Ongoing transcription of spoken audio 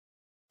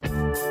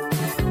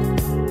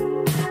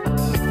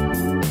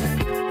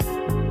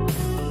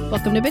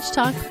Welcome to Bitch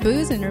Talk,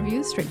 booze and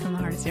reviews straight from the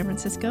heart of San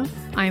Francisco.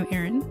 I'm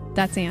Erin.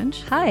 That's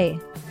Ange. Hi.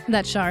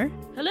 That's Shar.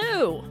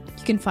 Hello.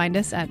 You can find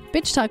us at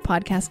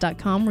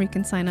bitchtalkpodcast.com where you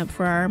can sign up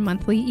for our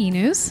monthly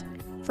e-news.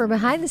 For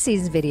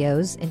behind-the-scenes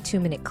videos and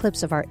 2-minute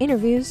clips of our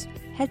interviews,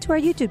 head to our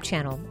YouTube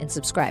channel and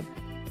subscribe.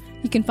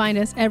 You can find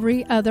us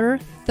every other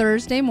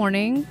Thursday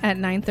morning at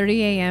 9:30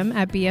 a.m.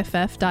 at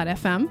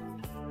BFF.fm.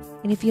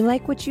 And if you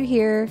like what you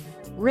hear,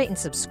 rate and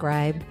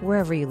subscribe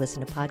wherever you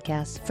listen to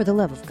podcasts. For the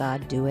love of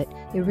God, do it.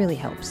 It really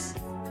helps.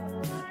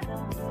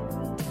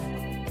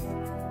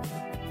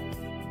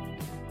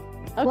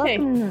 Okay.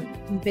 Welcome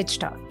to Bitch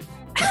Talk.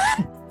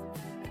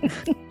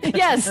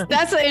 Yes,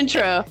 that's the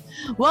intro.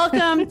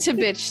 Welcome to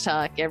Bitch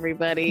Talk,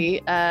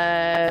 everybody.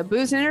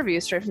 Booze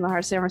interviews straight from the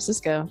heart of San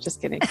Francisco.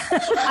 Just kidding.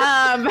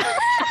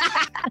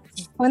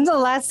 When's the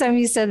last time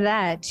you said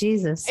that?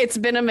 Jesus. It's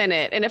been a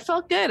minute and it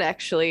felt good,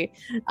 actually.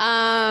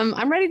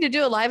 I'm ready to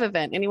do a live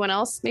event. Anyone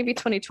else? Maybe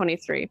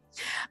 2023.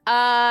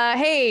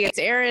 Hey, it's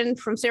Erin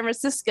from San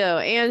Francisco,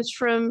 and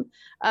from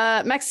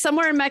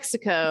somewhere in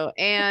Mexico,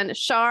 and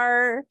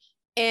Shar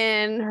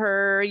in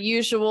her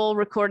usual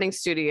recording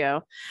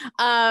studio.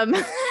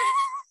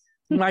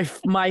 My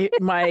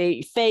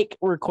fake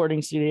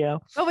recording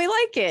studio. But we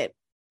like it.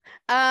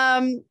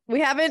 We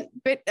haven't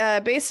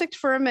basicked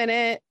for a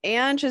minute.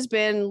 Ange has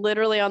been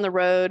literally on the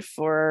road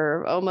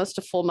for almost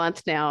a full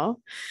month now.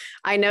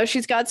 I know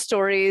she's got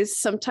stories.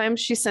 Sometimes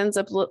she sends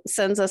us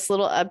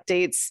little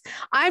updates.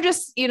 I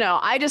just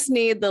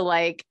need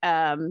the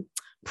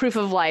proof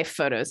of life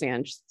photos,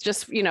 Ange.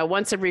 Just,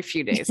 once every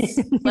few days.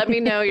 Let me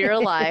know you're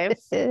alive.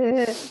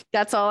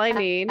 That's all I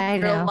need.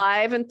 You're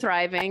alive and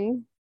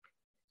thriving.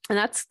 And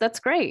that's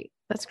great.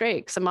 That's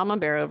great. Because I'm Mama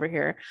Bear over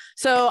here.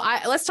 So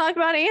let's talk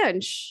about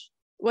Ange.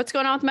 What's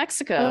going on with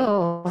Mexico?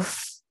 Oh.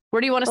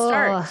 Where do you want to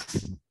start?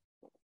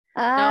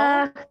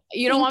 No?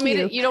 You don't want me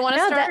to? You don't want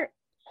to start?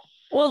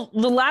 Well,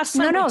 the last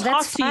time we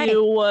talked to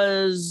you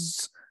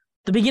was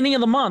the beginning of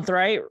the month,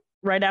 right?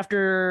 Right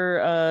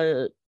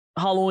after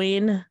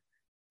Halloween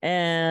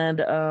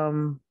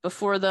and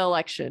before the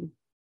election.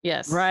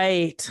 Yes.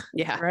 Right.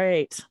 Yeah.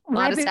 Right. A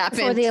lot has happened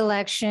before the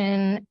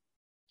election.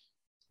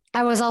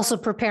 I was also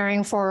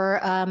preparing for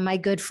my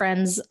good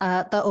friend's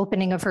the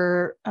opening of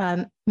her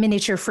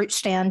miniature fruit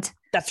stand.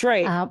 That's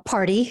right.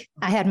 Party.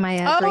 I had my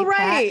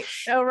great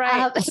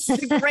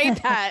great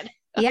Pat.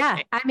 Yeah,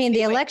 Okay. I mean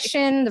the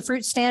election, the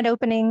fruit stand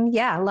opening.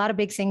 Yeah, a lot of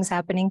big things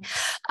happening.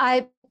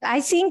 I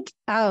think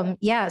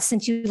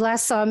since you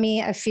last saw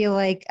me, I feel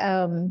like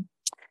I'm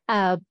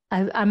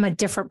a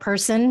different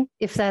person,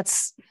 if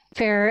that's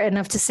fair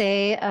enough to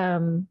say.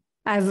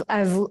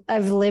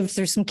 I've lived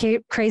through some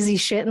crazy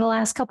shit in the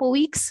last couple of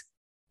weeks.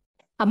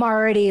 I'm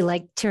already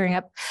tearing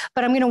up,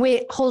 but I'm going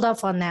to hold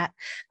off on that.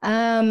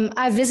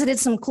 I visited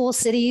some cool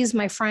cities.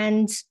 My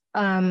friend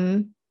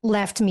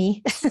left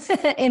me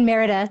in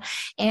Merida,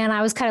 and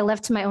I was kind of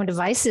left to my own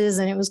devices.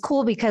 And it was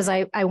cool because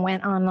I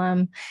went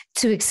on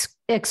to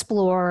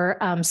explore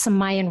some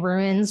Mayan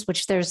ruins,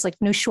 which there's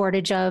no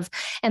shortage of.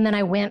 And then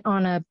I went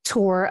on a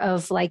tour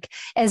of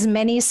as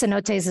many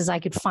cenotes as I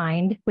could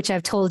find, which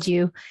I've told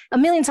you a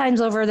million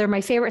times over. They're my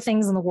favorite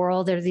things in the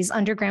world. They're these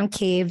underground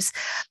caves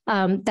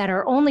that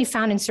are only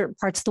found in certain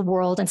parts of the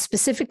world, and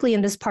specifically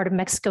in this part of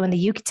Mexico, in the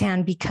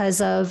Yucatan, because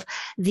of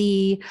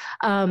the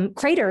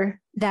crater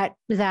that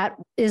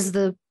is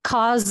the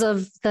cause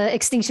of the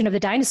extinction of the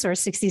dinosaurs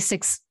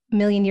 66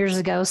 million years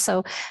ago.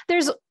 So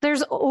there's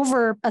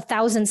over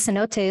 1,000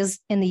 cenotes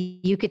in the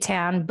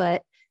Yucatan,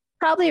 but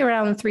probably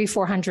around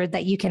 300-400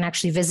 that you can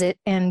actually visit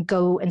and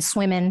go and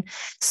swim in.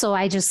 So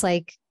I just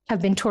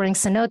have been touring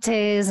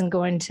cenotes and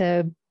going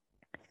to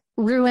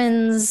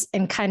ruins,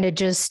 and kind of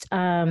just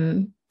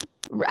I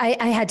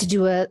had to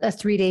do a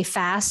 3-day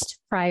fast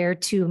prior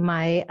to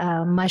my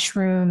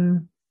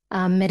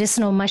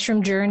medicinal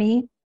mushroom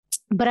journey.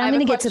 But I'm going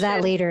to get to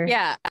that later.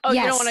 Yeah. Oh,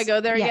 yes. You don't want to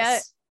go there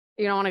yet?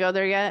 You don't want to go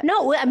there yet?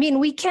 No, I mean,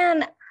 we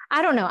can.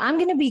 I don't know. I'm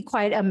going to be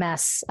quite a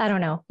mess. I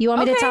don't know. You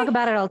want me to talk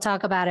about it? I'll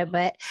talk about it.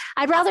 But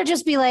I'd rather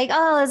just be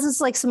this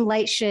is some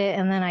light shit,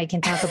 and then I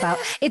can talk about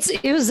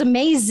it. It was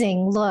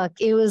amazing. Look,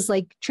 it was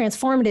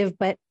transformative.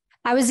 But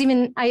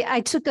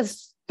I took a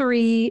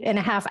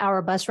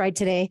 3.5-hour bus ride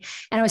today,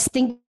 and I was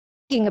thinking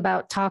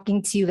about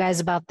talking to you guys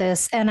about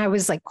this, and I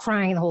was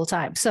crying the whole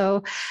time.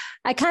 So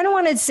I kind of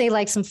wanted to say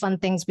some fun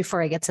things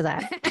before I get to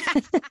that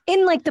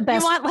in the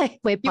best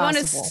way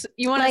possible.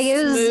 You want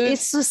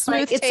it's just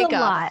it's a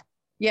lot.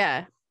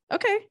 Yeah.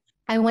 Okay.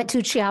 I went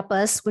to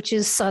Chiapas, which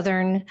is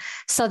southern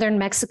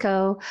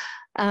Mexico.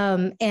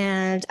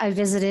 And I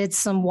visited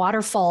some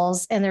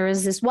waterfalls, and there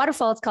is this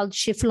waterfall. It's called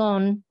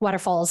Chiflon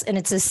Waterfalls. And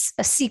it's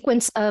a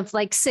sequence of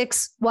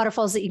 6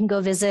 waterfalls that you can go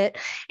visit.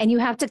 And you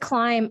have to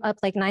climb up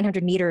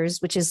 900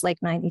 meters, which is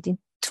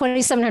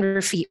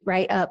 2,700 feet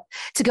right up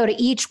to go to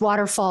each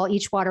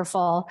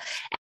waterfall.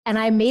 And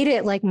I made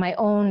it my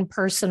own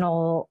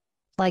personal,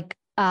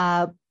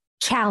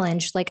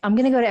 challenge. I'm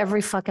going to go to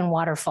every fucking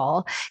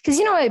waterfall. Cause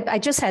I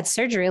just had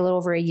surgery a little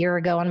over a year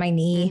ago on my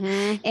knee.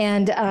 Mm-hmm.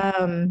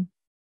 And,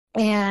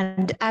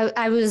 And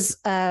I was,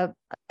 and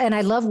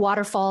I love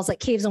waterfalls, like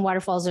caves and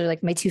waterfalls are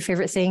like my two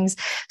favorite things.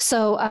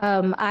 So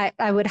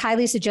I would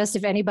highly suggest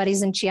if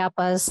anybody's in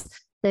Chiapas,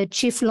 the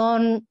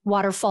Chiflon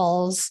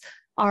waterfalls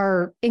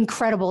are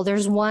incredible.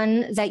 There's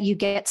one that you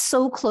get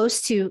so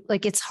close to,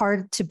 like it's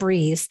hard to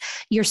breathe.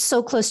 You're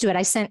so close to it.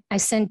 I sent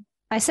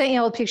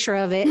you a picture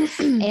of it,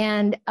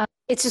 and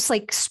it's just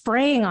like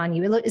spraying on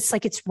you. It's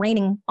like it's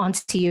raining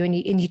onto you,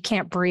 and you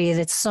can't breathe.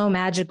 It's so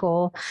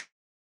magical.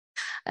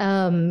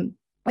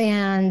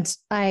 And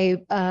I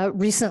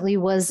recently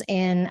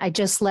I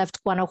just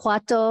left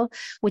Guanajuato,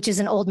 which is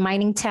an old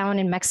mining town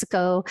in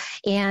Mexico.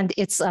 And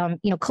it's,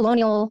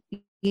 colonial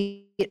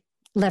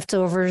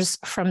leftovers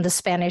from the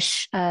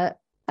Spanish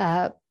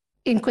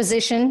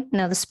Inquisition,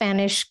 the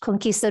Spanish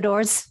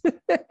conquistadors.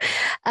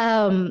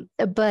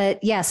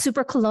 But yeah,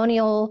 super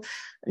colonial,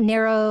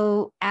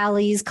 narrow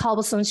alleys,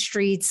 cobblestone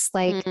streets.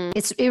 Like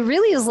it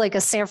really is like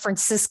a San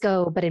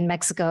Francisco, but in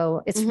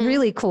Mexico. It's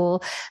really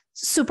cool.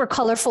 Super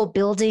colorful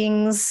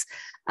buildings.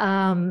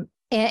 And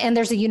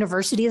there's a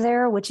university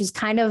there, which is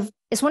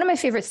it's one of my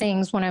favorite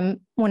things when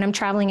I'm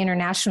traveling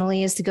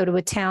internationally, is to go to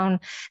a town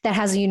that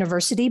has a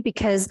university,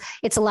 because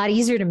it's a lot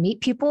easier to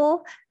meet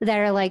people that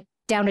are like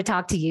down to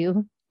talk to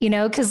you,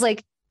 because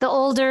like the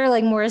older,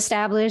 like more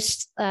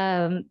established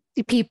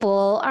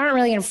people aren't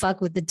really gonna fuck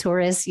with the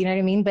tourists, you know what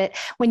I mean? But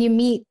when you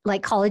meet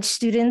like college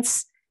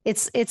students,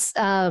 it's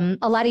a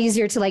lot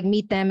easier to like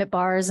meet them at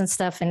bars and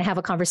stuff and have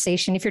a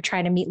conversation if you're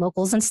trying to meet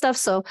locals and stuff.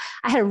 So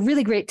I had a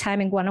really great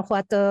time in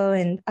Guanajuato.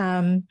 And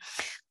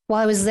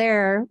while I was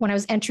there, when I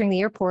was entering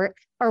the airport,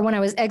 or when I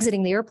was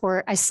exiting the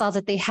airport, I saw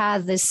that they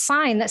had this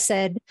sign that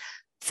said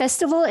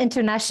Festival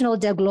International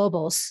del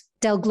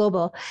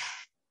Globo,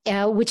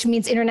 which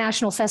means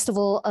International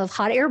Festival of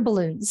Hot Air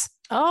Balloons.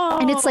 Oh,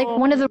 and it's like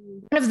one of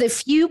the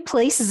few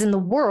places in the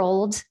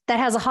world that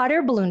has a hot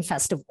air balloon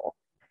festival.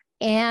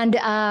 And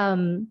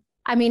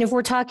I mean, if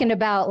we're talking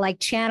about like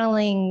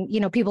channeling,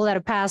 people that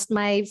have passed,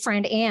 my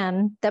friend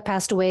Anne that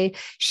passed away,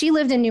 she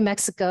lived in New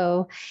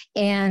Mexico,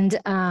 and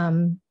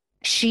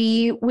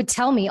she would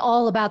tell me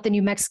all about the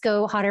New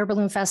Mexico Hot Air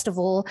Balloon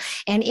Festival.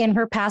 And in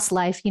her past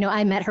life,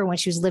 I met her when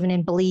she was living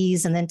in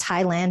Belize and then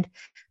Thailand.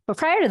 But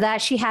prior to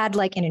that, she had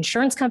like an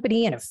insurance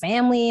company and a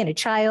family and a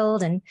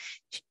child, and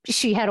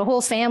she had a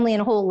whole family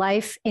and a whole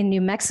life in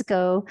New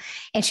Mexico.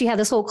 And she had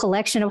this whole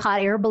collection of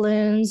hot air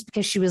balloons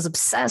because she was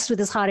obsessed with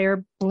this hot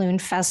air balloon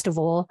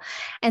festival.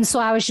 And so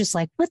I was just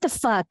like, what the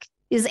fuck?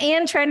 Is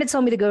Anne trying to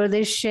tell me to go to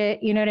this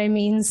shit? You know what I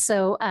mean?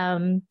 So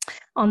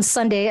on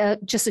Sunday,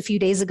 just a few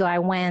days ago, I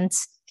went.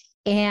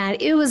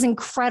 And it was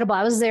incredible.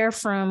 I was there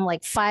from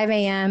like 5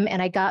 a.m.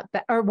 and I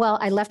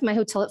left my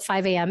hotel at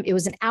 5 a.m. It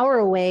was an hour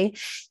away.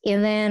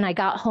 And then I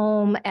got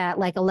home at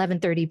like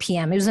 11:30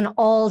 p.m. It was an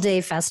all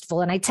day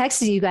festival. And I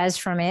texted you guys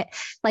from it.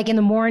 Like in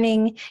the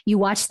morning, you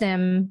watch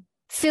them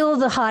fill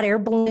the hot air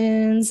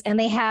balloons, and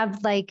they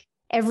have like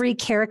every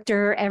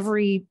character,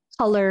 every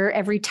color,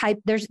 every type.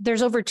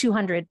 There's over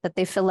 200 that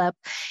they fill up,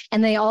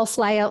 and they all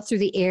fly out through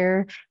the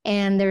air.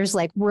 And there's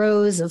like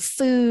rows of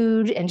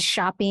food and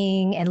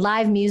shopping and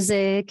live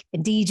music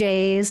and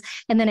DJs.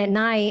 And then at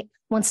night,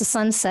 once the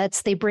sun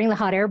sets, they bring the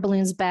hot air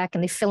balloons back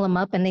and they fill them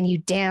up. And then you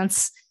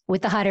dance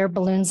with the hot air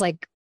balloons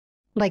like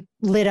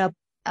lit up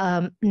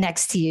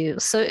next to you.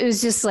 So it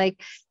was just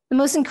like the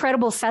most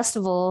incredible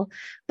festival.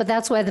 But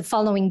that's why the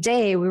following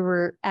day we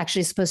were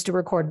actually supposed to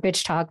record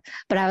Bitch Talk.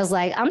 But I was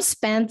like, I'm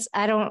spent.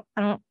 I don't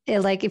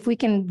like, if we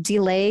can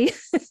delay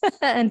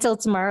until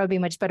tomorrow, it'd be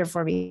much better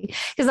for me,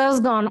 because I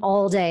was gone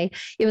all day.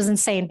 It was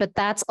insane. But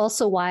that's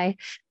also why.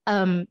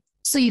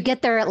 So you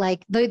get there at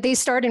like, they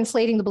start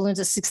inflating the balloons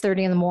at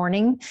 6:30 in the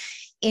morning.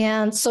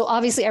 And so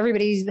obviously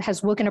everybody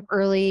has woken up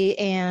early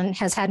and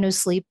has had no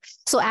sleep.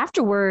 So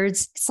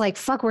afterwards, it's like,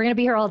 fuck, we're going to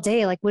be here all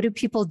day. Like, what do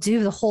people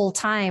do the whole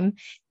time?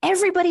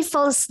 Everybody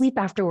fell asleep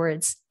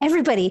afterwards.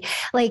 Everybody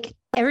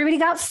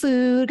got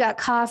food, got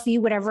coffee,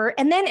 whatever.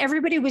 And then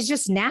everybody was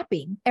just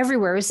napping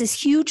everywhere. It was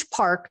this huge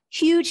park.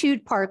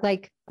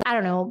 Like, I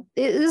don't know.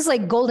 It was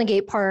like Golden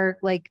Gate Park,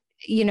 like,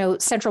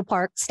 Central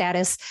Park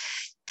status.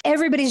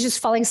 Everybody's just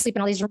falling asleep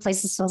in all these different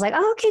places. So I was like,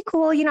 oh, okay,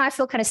 cool. I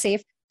feel kind of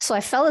safe. So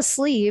I fell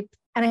asleep.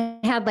 And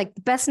I had like the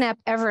best nap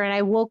ever. And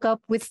I woke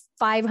up with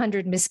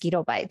 500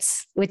 mosquito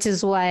bites, which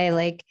is why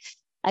like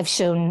I've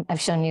shown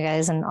you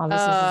guys, and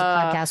obviously this is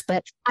a podcast,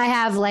 but I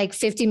have like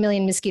 50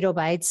 million mosquito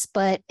bites.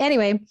 But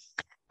anyway,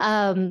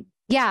 it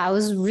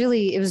was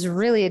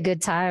really a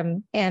good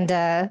time,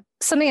 and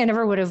something I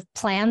never would have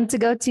planned to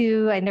go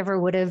to. I never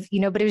would have,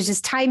 but it was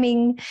just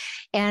timing.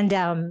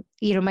 And,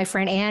 my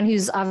friend Anne,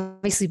 who's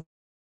obviously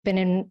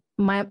been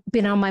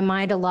on my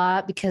mind a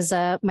lot, because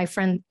my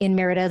friend in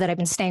Merida that I've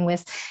been staying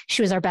with,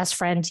 she was our best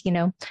friend,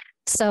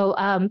 So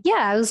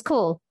it was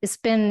cool. It's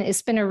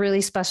been a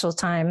really special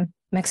time.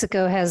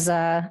 Mexico has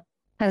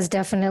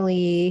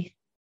definitely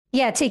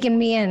taken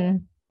me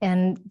in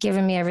and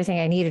given me everything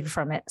I needed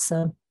from it.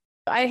 So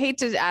I hate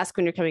to ask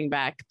when you're coming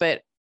back,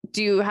 but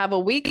do you have a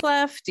week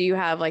left? Do you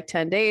have like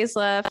 10 days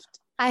left?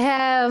 I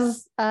have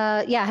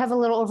a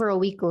little over a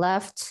week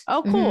left.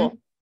 Oh, cool. Mm-hmm.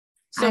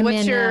 So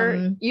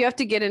you have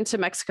to get into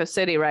Mexico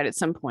City, right? At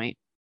some point.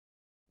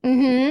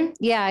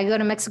 Yeah. I go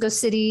to Mexico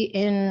City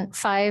in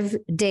 5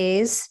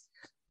 days.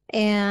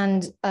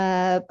 And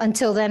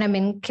until then, I'm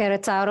in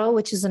Querétaro,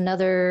 which is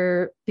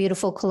another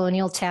beautiful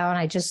colonial town.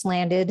 I just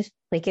landed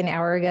like an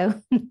hour ago,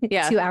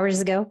 2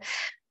 hours ago.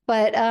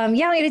 But I'm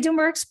going to do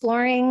more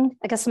exploring.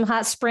 I got some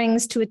hot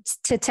springs to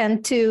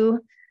tend to,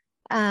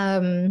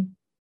 and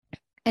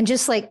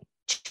just like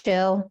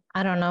chill.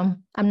 I don't know.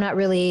 I'm not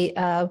really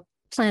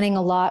planning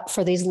a lot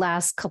for these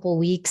last couple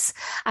weeks.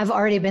 I've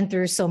already been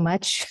through so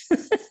much.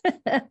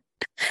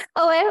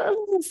 Oh, I have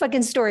a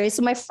fucking story.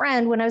 So my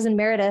friend, when I was in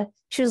Merida,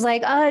 she was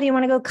like, "Oh, do you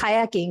want to go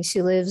kayaking?"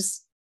 She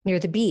lives near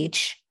the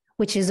beach,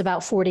 which is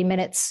about 40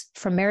 minutes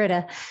from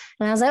Merida.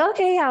 And I was like,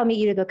 "Okay, I'll meet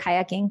you to go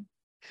kayaking."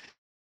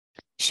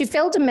 She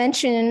failed to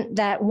mention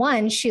that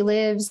one, she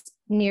lives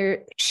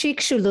near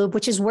Chicxulub,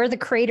 which is where the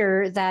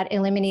crater that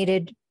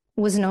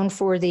was known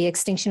for the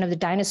extinction of the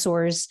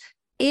dinosaurs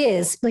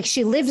is. Like,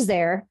 she lives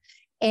there.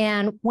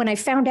 And when I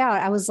found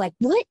out, I was like,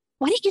 "What?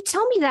 Why didn't you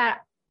tell me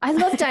that? I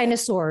love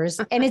dinosaurs."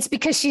 And it's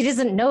because she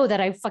doesn't know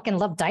that I fucking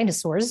love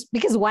dinosaurs,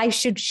 because why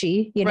should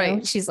she? You know,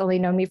 right. She's only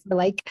known me for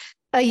like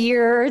a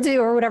year or two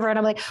or whatever. And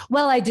I'm like,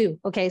 well, I do.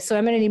 Okay. So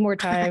I'm going to need more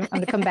time. I'm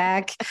going to come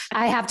back.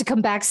 I have to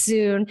come back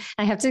soon.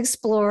 I have to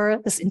explore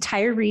this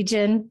entire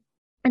region.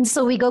 And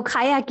so we go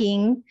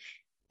kayaking,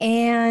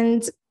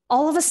 and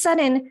all of a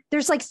sudden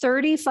there's like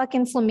 30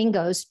 fucking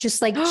flamingos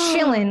just like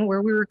chilling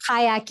where we were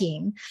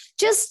kayaking,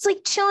 just like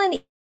chilling,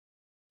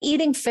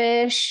 eating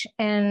fish,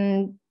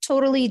 and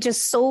totally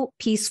just so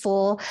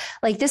peaceful.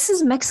 Like, this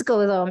is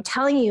Mexico though. I'm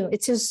telling you,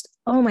 it's just,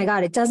 oh my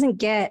God, it doesn't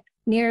get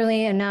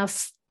nearly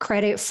enough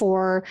credit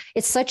for,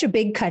 it's such a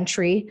big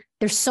country.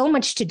 There's so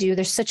much to do.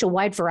 There's such a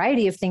wide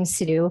variety of things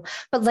to do,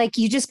 but like,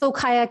 you just go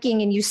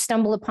kayaking and you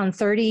stumble upon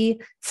 30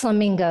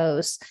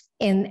 flamingos,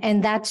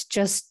 and that's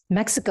just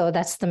Mexico.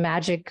 That's the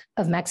magic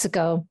of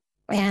Mexico.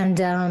 And,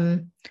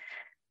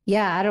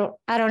 I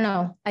don't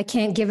know. I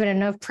can't give it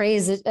enough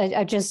praise.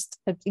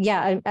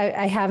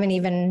 I haven't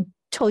even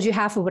told you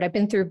half of what I've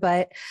been through,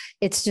 but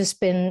it's just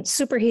been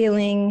super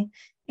healing,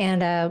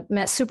 and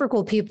met super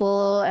cool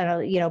people,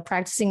 and,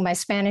 practicing my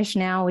Spanish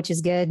now, which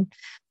is good.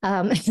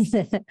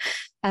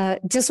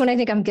 Just when I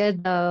think I'm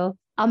good though,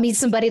 I'll meet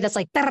somebody that's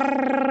like,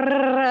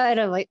 and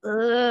I'm like,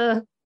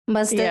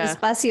 más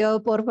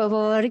despacio, por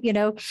favor,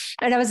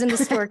 and I was in the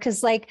store.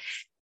 Cause like,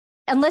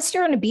 unless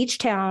you're in a beach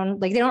town,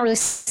 like, they don't really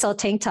sell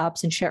tank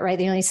tops and shit, right?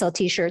 They only sell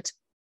t-shirts.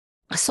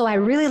 So I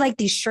really like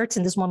these shirts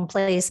in this one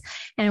place.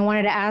 And I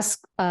wanted to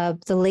ask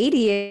the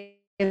lady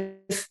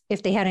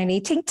if they had any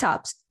tank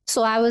tops.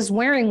 So I was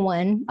wearing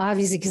one,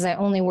 obviously, because I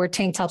only wear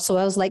tank tops. So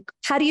I was like,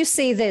 how do you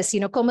say this?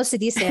 Como se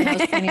dice? And I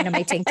was pointing to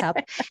my tank top.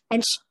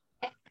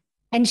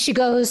 And she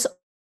goes,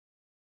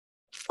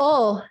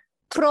 oh,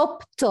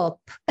 crop top.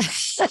 I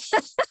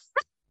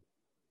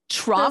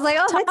was like,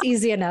 oh, that's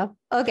easy enough.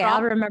 Okay,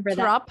 I'll remember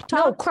that. Crop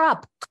top? No,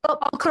 crop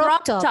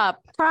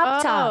top.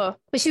 Crop top.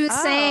 But she was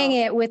saying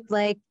it with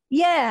like,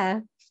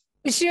 yeah.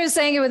 She was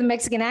saying it with a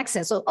Mexican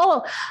accent. So,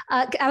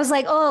 I was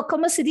like, oh,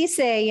 ¿cómo se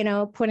dice?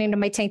 Pointing to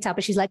my tank top.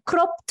 And she's like,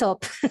 crop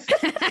top.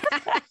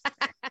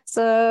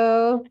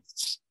 So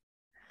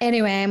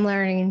anyway, I'm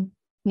learning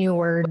new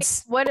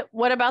words.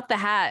 What about the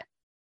hat?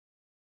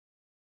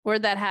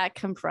 Where'd that hat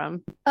come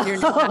from?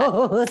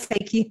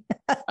 Thank you.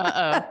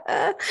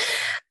 Uh-oh.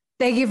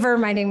 Thank you for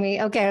reminding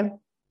me. Okay.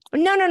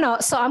 No.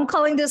 So I'm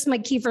calling this my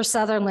Kiefer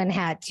Sutherland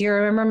hat. Do you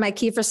remember my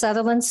Kiefer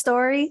Sutherland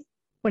story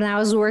when I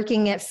was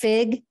working at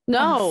Fig?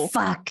 No. Oh,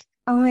 fuck.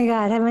 Oh my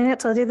God. Have I not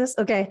told you this?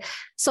 Okay.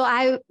 So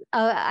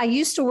I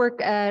used to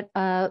work at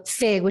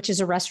Fig, which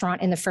is a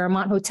restaurant in the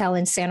Fairmont Hotel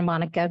in Santa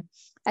Monica.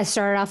 I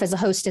started off as a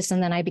hostess,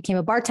 and then I became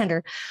a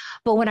bartender.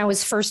 But when I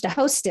was first a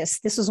hostess,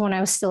 this was when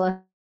I was still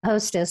a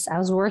hostess, I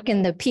was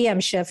working the PM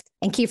shift,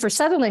 and Kiefer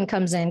Sutherland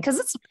comes in because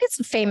it's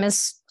a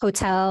famous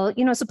hotel.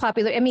 It's a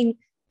popular,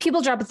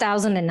 people drop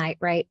 $1,000 a night,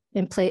 right?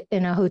 In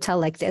a hotel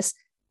like this.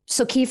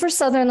 So Kiefer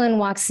Sutherland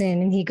walks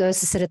in and he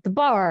goes to sit at the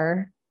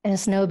bar, and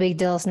it's no big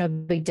deal.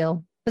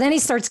 But then he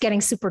starts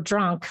getting super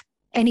drunk,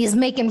 and he's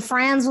making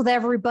friends with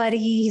everybody.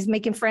 He's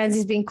making friends.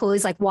 He's being cool.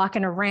 He's like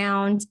walking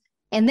around.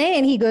 And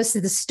then he goes to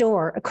the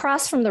store.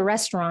 Across from the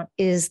restaurant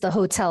is the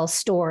hotel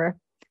store.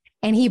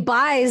 And he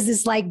buys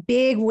this like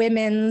big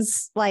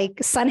women's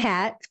like sun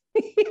hat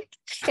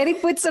and he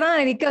puts it on,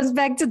 and he comes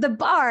back to the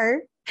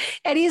bar,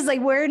 and he's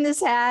like wearing this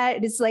hat.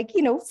 And it's like,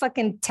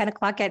 fucking 10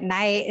 o'clock at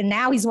night. And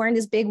now he's wearing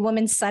this big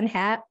woman's sun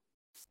hat.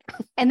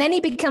 And then he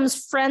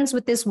becomes friends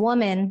with this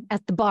woman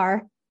at the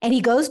bar, and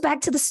he goes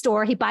back to the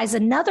store. He buys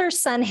another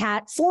sun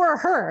hat for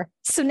her.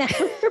 So now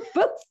we're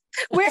both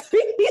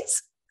wearing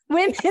these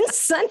women's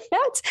sun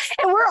hats,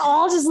 and we're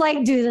all just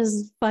like, dude, this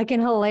is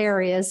fucking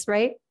hilarious.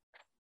 Right.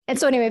 And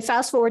so anyway,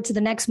 fast forward to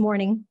the next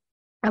morning,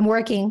 I'm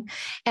working,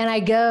 and I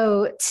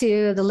go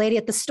to the lady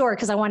at the store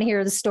because I want to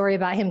hear the story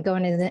about him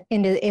going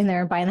in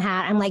there and buying the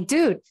hat. I'm like,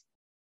 dude,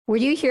 were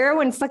you here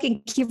when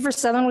fucking Kiefer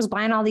Sutherland was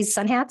buying all these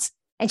sun hats?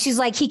 And she's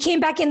like, he came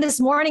back in this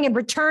morning and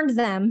returned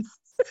them.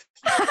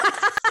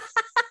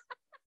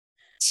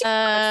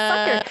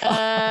 Fucker.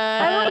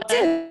 I'm like,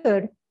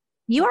 dude,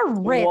 you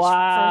are rich.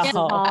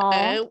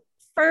 Wow.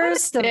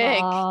 First of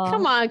all,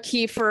 come on,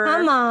 Kiefer.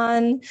 Come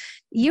on.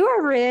 You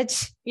are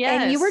rich.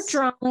 Yes. And you were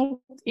drunk.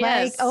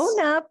 Yes. Like, own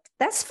up.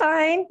 That's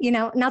fine. You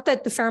know, not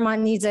that the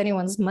Fairmont needs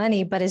anyone's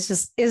money, but it's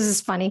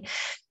just funny.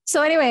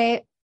 So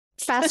anyway,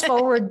 fast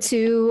forward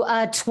to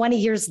 20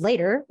 years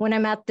later when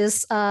I'm at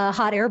this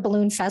hot air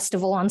balloon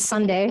festival on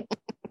Sunday.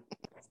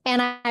 And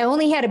I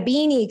only had a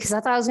beanie because I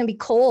thought it was going to be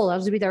cold. I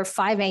was going to be there at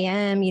 5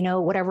 a.m., you know,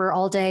 whatever,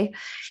 all day.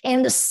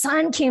 And the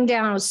sun came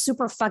down. It was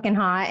super fucking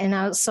hot.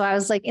 And so I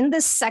was like in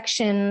this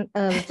section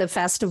of the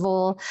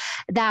festival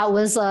that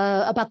was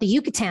about the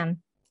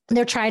Yucatan.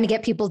 They're trying to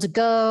get people to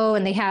go,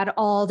 and they had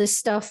all this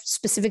stuff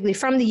specifically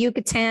from the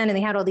Yucatan, and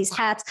they had all these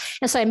hats.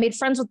 And so I made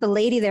friends with the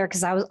lady there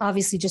because I was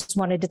obviously just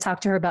wanted to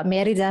talk to her about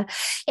Merida.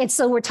 And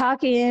so we're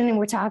talking,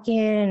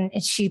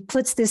 and she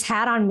puts this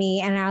hat on me,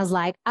 and I was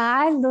like,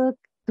 I look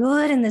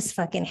good in this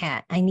fucking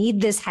hat. I need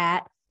this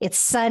hat. It's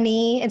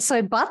sunny. And so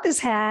I bought this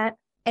hat.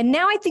 And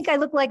now I think I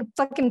look like a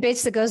fucking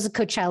bitch that goes to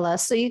Coachella.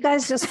 So you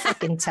guys just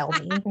fucking tell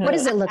me. What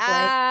does it look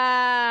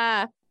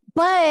like?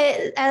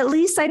 But at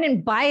least I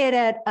didn't buy it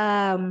at,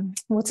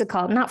 what's it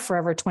called? Not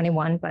Forever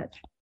 21, but.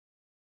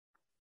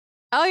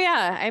 Oh,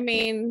 yeah. I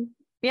mean,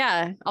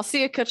 yeah. I'll see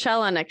you at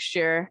Coachella next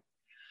year.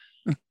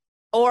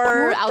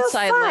 Or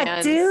Outside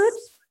Lands. Dude.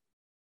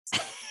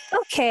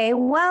 Okay,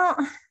 well.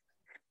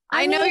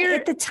 I know you're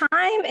at the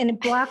time and it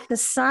blocked the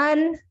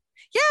sun.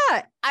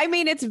 Yeah. I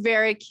mean, it's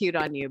very cute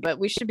on you, but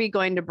we should be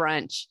going to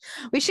brunch.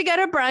 We should go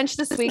to brunch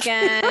this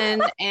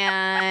weekend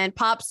and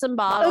pop some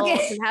bottles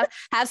and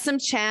have some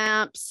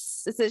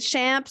champs. Is it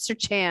champs or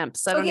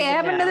champs? I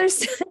have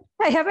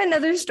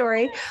another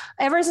story.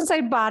 Ever since I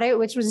bought it,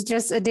 which was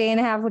just a day and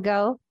a half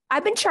ago,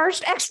 I've been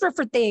charged extra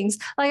for things.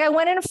 Like I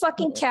went in a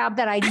fucking cab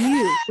that I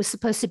knew was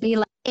supposed to be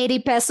like 80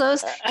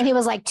 pesos and he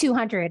was like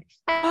 200.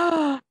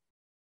 And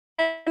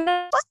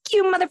fuck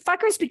you,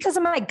 motherfuckers, because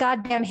of my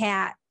goddamn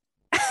hat.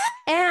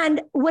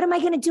 And what am I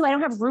going to do? I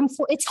don't have room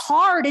for it's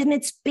hard and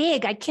it's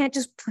big. I can't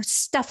just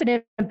stuff it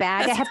in a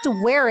bag. I have to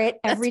wear it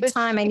every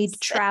time I need to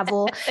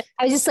travel.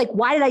 I was just like,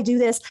 why did I do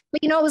this?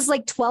 But you know, it was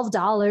like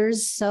 $12.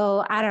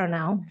 So I don't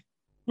know.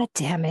 God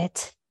damn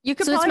it. So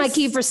it's my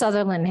Kiefer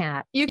Sutherland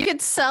hat. You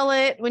could sell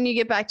it when you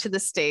get back to the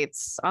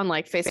States on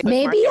like Facebook.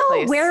 Maybe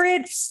I'll wear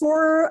it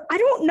for, I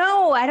don't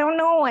know.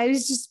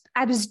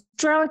 I was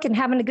drunk and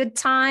having a good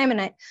time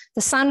and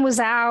the sun was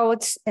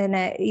out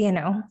and you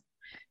know.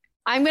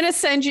 I'm going to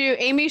send you,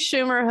 Amy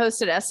Schumer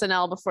hosted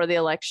SNL before the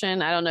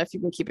election. I don't know if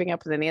you've been keeping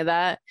up with any of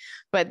that,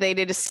 but they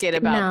did a skit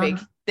about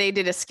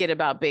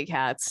big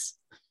hats.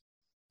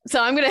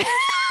 So I'm going to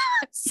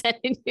send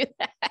you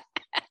that.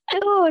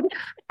 Dude,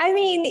 I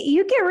mean,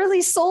 you get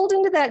really sold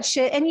into that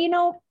shit. And you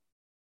know,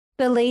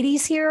 the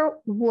ladies here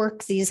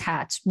work these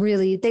hats.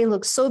 Really, they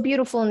look so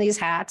beautiful in these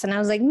hats. And I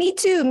was like, me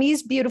too.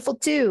 Me's beautiful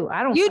too.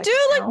 You do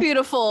look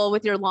beautiful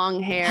with your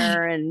long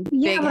hair and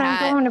big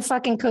hat. I'm going to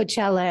fucking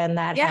Coachella in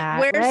that hat.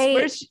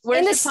 Where's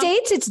in the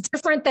States, it's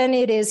different than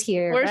it is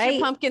here. Where's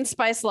your pumpkin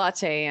spice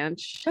latte,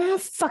 Ange? Oh,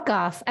 fuck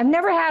off. I've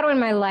never had one in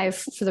my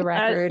life, for the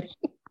record.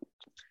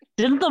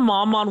 Didn't the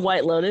mom on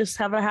White Lotus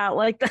have a hat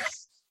like that?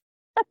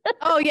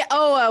 Oh yeah.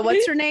 Oh,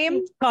 what's her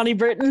name? Connie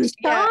Britton.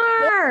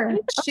 Yeah.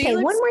 Okay,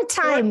 one more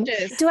time.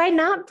 Gorgeous. Do I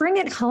not bring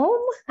it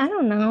home? I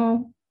don't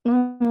know.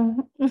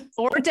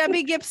 Or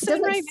Debbie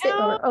Gibson right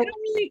now.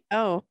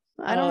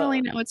 I don't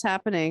really know what's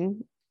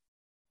happening.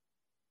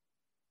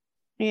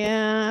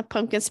 Yeah,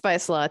 pumpkin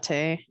spice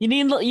latte. You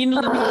need to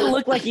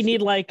look like you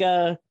need like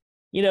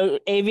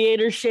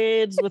aviator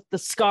shades with the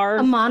scarf.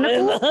 A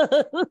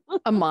monocle.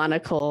 A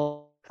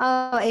monocle.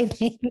 Oh,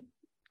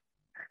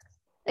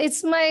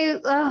 it's my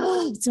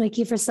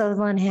Kiefer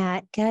Sutherland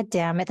hat. God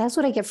damn it. That's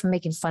what I get for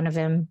making fun of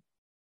him.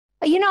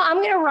 You know, I'm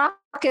going to rock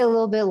it a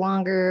little bit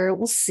longer.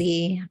 We'll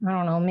see. I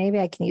don't know. Maybe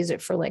I can use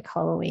it for like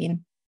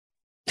Halloween.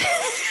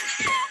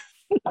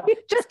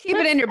 Just keep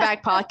it in your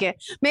back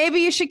pocket.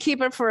 Maybe you should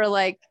keep it for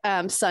like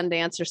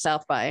Sundance or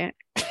South by.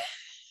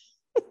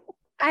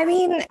 I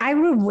mean, I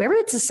would wear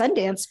it to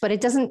Sundance, but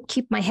it doesn't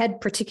keep my head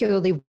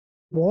particularly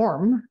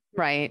warm.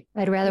 Right.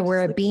 I'd rather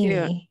wear a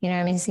beanie. Cute. You know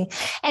what I mean? See.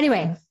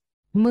 Anyway.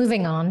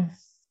 Moving on.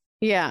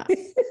 Yeah.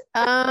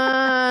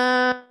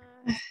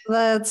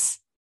 Let's.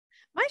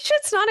 My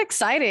shit's not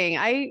exciting.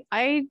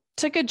 I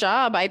took a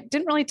job. I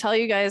didn't really tell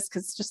you guys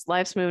because just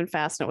life's moving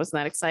fast and it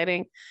wasn't that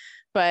exciting.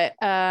 But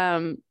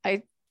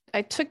I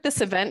took this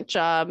event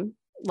job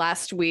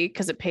last week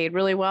because it paid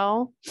really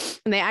well.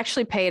 And they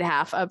actually paid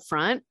half up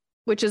front,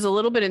 which is a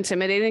little bit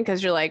intimidating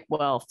because you're like,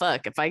 well,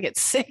 fuck, if I get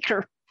sick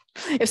or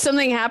if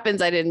something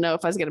happens, I didn't know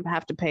if I was going to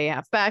have to pay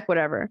half back,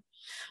 whatever.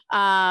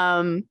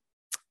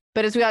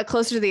 But as we got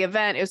closer to the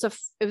event, it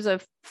was a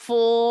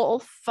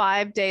full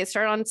 5 days. It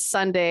started on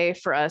Sunday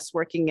for us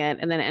working it,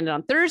 and then it ended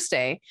on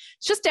Thursday.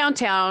 It's just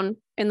downtown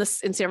in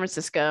San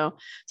Francisco.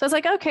 So I was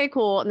like, okay,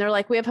 cool. And they're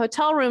like, we have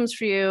hotel rooms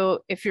for you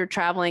if you're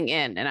traveling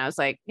in. And I was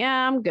like,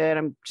 yeah, I'm good.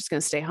 I'm just gonna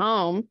stay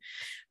home.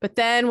 But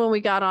then when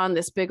we got on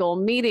this big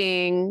old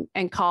meeting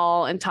and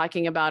call and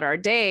talking about our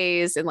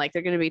days, and like,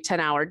 they're going to be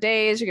 10-hour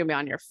days, you're going to be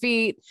on your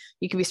feet.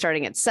 You could be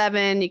starting at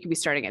 7, you could be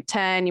starting at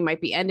 10, you might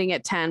be ending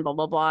at 10, blah,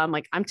 blah, blah. I'm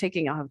like, I'm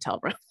taking a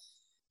hotel room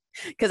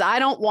because I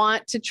don't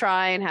want to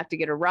try and have to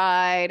get a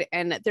ride.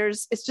 And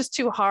it's just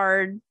too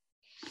hard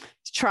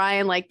to try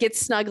and like get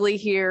snugly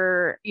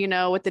here, you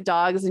know, with the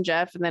dogs and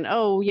Jeff. And then,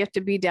 you have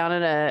to be down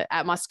at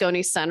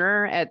Moscone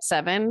Center at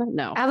 7.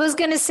 No. I was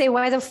going to say,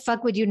 why the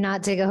fuck would you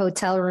not take a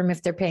hotel room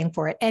if they're paying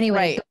for it? Anyway,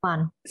 right. Go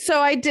on. So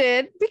I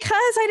did, because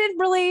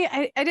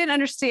I didn't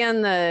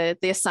understand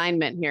the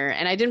assignment here,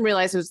 and I didn't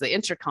realize it was the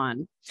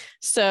Intercon.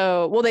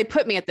 So, well, they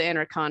put me at the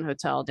Intercon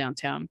Hotel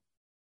downtown.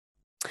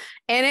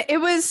 And it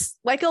was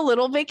like a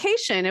little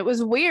vacation. It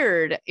was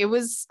weird.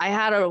 I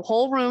had a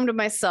whole room to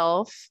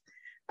myself.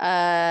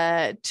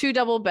 2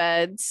 double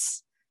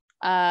beds.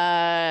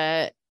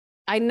 They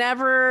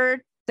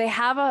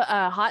have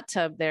a hot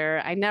tub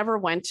there. I never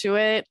went to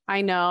it.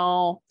 I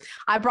know.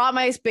 I brought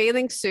my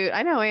bathing suit.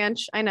 I know,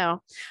 Ange. I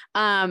know.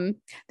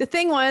 The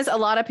thing was, a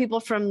lot of people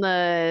from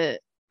the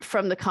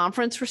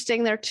conference were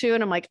staying there too.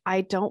 And I'm like,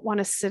 I don't want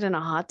to sit in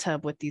a hot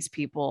tub with these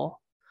people.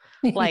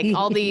 Like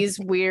all these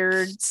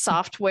weird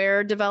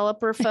software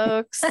developer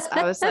folks.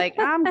 I was like,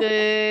 I'm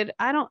good.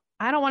 I don't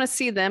want to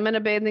see them in a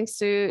bathing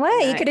suit.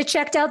 What? You could have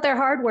checked out their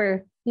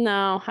hardware.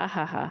 No.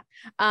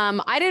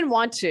 I didn't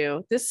want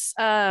to.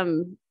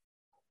 I'm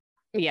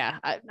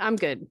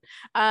good.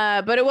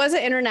 But it was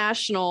an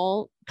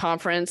international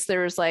conference.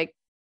 There was like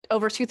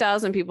over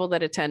 2,000 people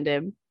that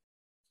attended.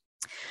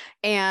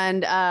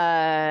 And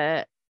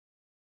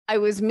I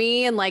was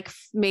me and like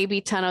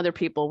maybe 10 other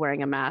people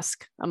wearing a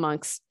mask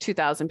amongst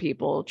 2,000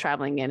 people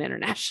traveling in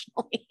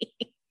internationally.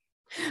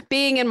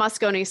 Being in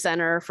Moscone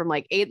Center from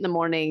like 8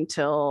 a.m.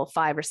 till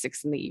 5 or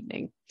 6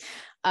 p.m.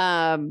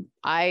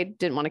 I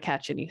didn't want to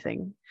catch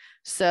anything.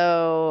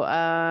 So,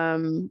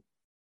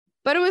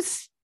 but it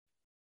was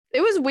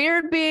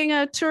weird being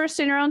a tourist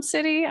in your own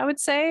city, I would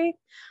say.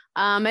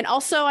 And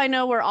also I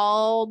know where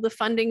all the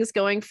funding is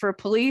going for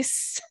the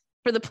police.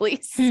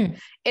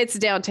 It's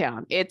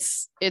downtown.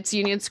 It's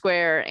Union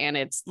Square, and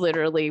it's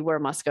literally where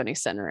Moscone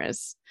Center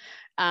is.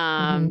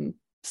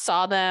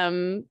 Saw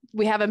them.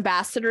 We have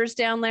ambassadors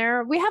down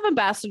there. We have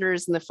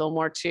ambassadors in the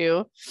Fillmore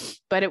too,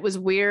 but it was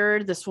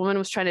weird. This woman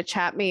was trying to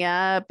chat me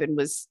up and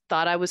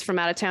thought I was from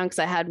out of town because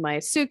I had my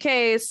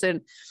suitcase,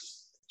 and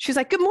she's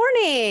like, "Good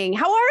morning.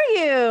 How are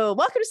you?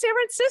 Welcome to San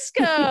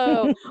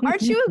Francisco.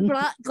 Aren't you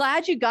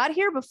glad you got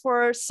here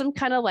before some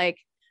kind of like,"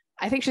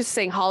 I think she's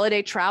saying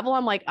holiday travel.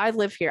 I'm like, I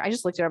live here. I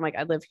just looked at her. I'm like,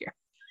 I live here.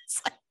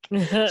 It's like,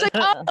 she's like,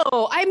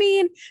 oh, I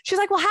mean, she's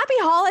like, well, happy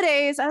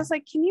holidays. I was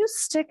like, can you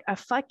stick a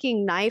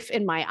fucking knife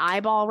in my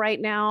eyeball right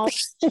now?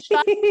 Shut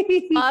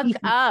the fuck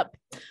up.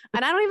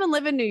 And I don't even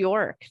live in New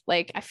York.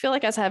 Like, I feel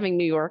like I was having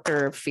New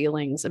Yorker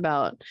feelings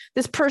about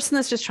this person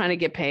that's just trying to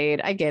get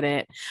paid. I get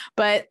it.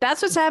 But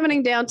that's what's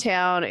happening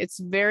downtown. It's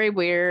very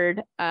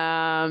weird.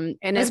 And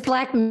it's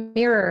Black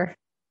Mirror.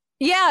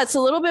 Yeah, it's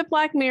a little bit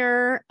Black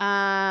Mirror.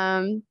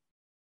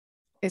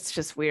 It's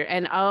just weird.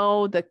 And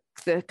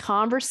the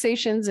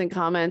conversations and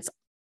comments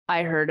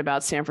I heard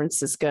about San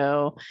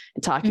Francisco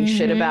and talking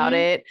shit about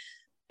it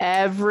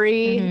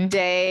every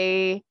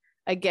day,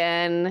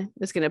 again,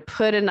 is going to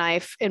put a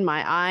knife in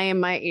my eye and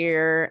my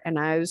ear. And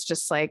I was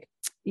just like,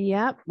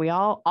 yep,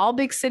 all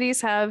big cities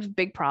have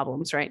big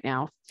problems right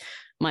now.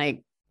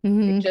 Like,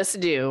 they just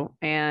do.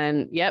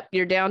 And yep,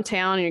 you're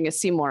downtown and you're going to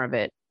see more of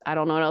it. I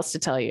don't know what else to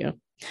tell you.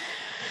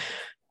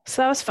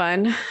 So that was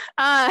fun.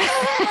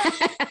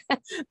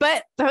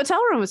 But the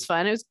hotel room was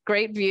fun. It was a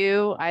great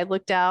view. I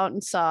looked out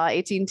and saw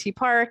AT&T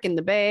Park in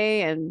the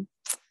Bay, and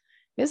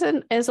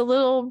it was a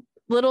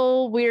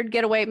little weird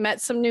getaway. Met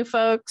some new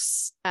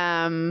folks.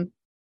 And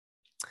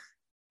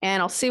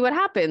I'll see what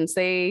happens.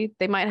 They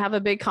might have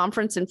a big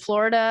conference in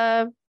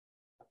Florida.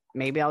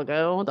 Maybe I'll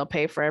go. They'll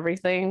pay for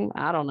everything.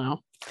 I don't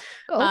know.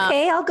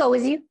 Okay, I'll go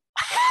with you.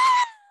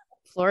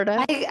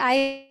 Florida.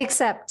 I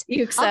accept.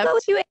 You accept? I'll go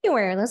with you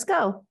anywhere. Let's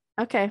go.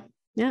 Okay.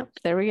 Yeah,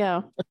 there we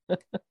go.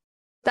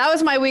 That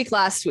was my week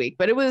last week,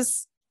 but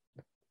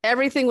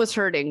everything was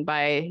hurting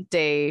by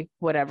day,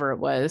 whatever it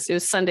was. It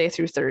was Sunday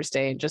through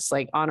Thursday, just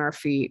like on our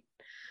feet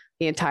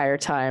the entire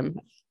time.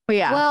 But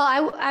yeah.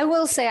 Well, I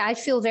will say I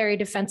feel very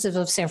defensive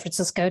of San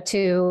Francisco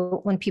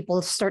too when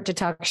people start to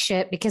talk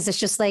shit, because it's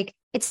just like,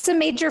 it's a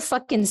major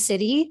fucking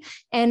city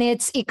and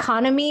its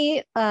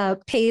economy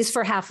pays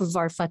for half of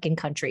our fucking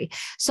country.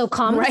 So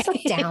calm the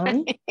fuck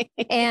down.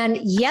 And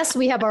yes,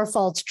 we have our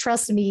faults.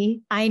 Trust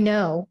me. I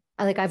know.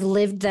 Like, I've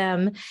lived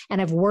them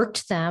and I've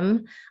worked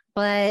them,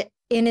 but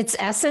in its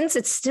essence,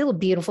 it's still a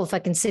beautiful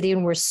fucking city.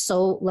 And we're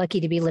so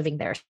lucky to be living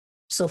there.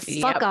 So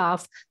fuck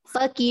off.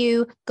 Fuck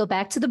you. Go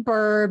back to the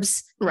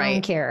burbs. Right. I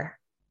don't care.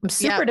 I'm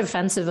super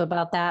defensive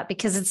about that,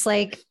 because it's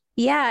like,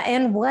 yeah.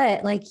 And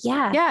what? Like,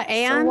 yeah. Yeah.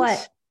 And so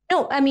what?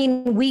 No, I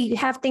mean, we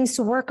have things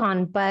to work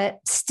on, but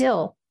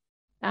still,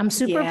 I'm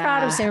super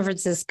proud of San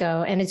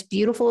Francisco, and it's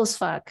beautiful as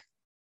fuck.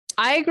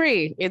 I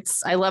agree.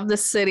 I love the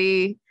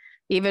city,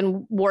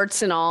 even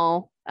warts and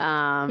all.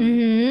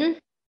 And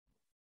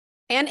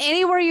And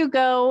anywhere you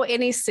go,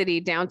 any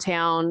city,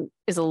 downtown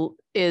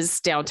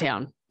is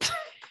downtown.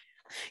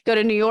 Go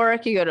to New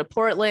York, you go to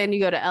Portland, you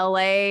go to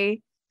LA,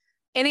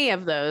 any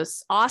of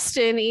those,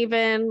 Austin,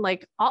 even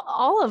like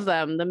all of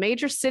them, the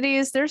major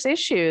cities, there's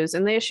issues.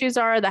 And the issues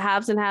are the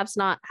haves and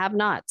have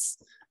nots.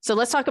 So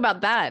let's talk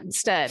about that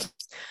instead.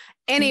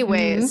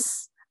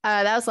 Anyways,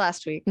 that was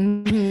last week.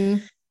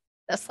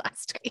 That's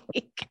last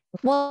week.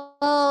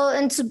 Well,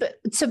 and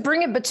to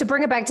bring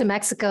it back to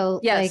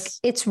Mexico, yes. Like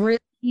it's really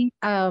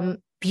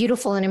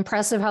beautiful and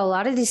impressive how a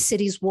lot of these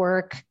cities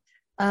work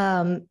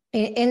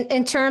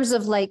in terms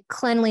of like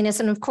cleanliness.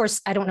 And of course,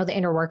 I don't know the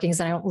inner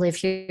workings and I don't live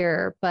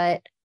here,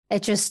 but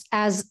it just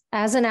as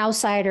an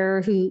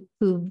outsider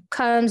who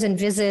comes and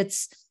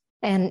visits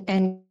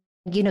and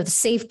you know,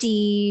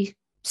 the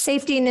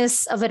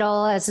safetiness of it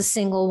all as a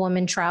single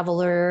woman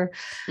traveler.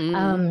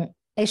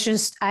 It's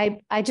just, I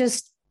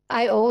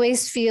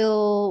always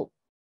feel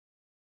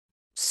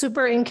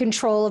super in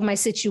control of my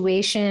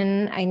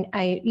situation.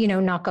 I you know,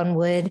 knock on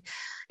wood,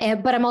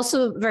 but I'm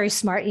also very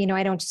smart. You know,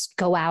 I don't just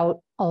go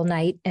out all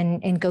night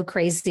and go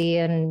crazy.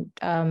 And,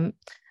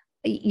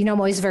 you know, I'm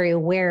always very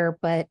aware,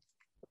 but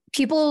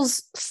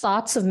people's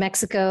thoughts of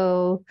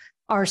Mexico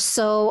are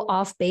so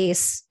off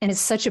base, and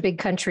it's such a big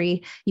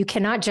country. You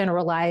cannot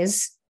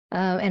generalize.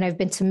 And I've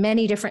been to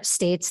many different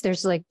states.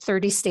 There's like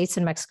 30 states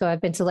in Mexico.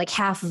 I've been to like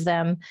half of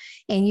them,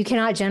 and you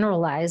cannot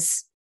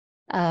generalize.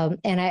 And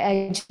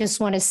I just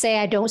want to say,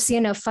 I don't see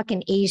enough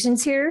fucking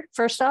Asians here,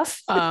 first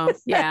off. Oh,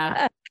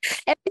 yeah.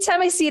 Every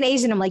time I see an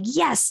Asian, I'm like,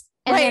 yes.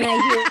 And then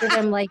I hear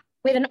them like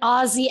with an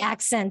Aussie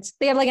accent.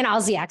 They have like an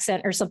Aussie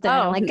accent or something.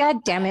 And I'm like,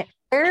 God damn it.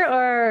 Where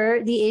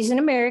are the Asian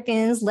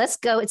Americans? Let's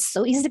go. It's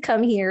so easy to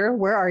come here.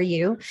 Where are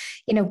you?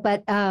 You know,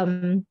 but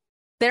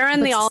they're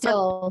in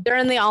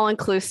the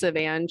all-inclusive,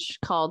 Ange,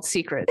 called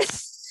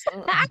Secrets.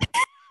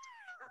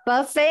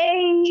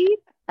 Buffet.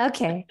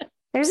 Okay.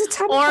 There's a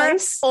ton of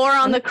place. Or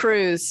on the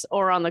cruise.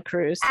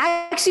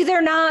 Actually,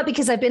 they're not,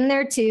 because I've been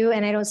there too,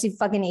 and I don't see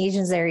fucking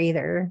Asians there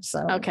either.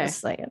 So okay.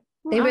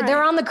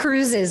 They're on the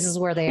cruises is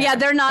where they are. Yeah,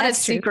 they're not at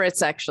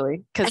Secrets,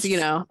 actually, because you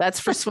know, that's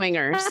for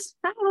swingers.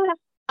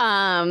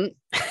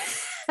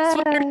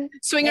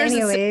 Swingers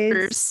and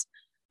sisters.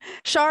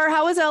 Shar,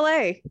 how was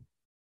LA?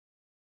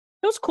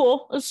 It was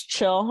cool. It was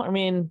chill. I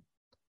mean,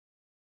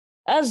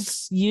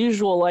 as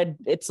usual,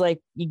 it's like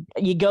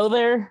you go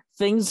there,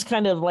 things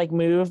kind of like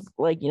move,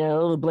 like, you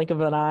know, the blink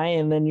of an eye,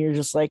 and then you're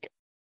just like,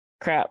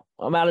 crap,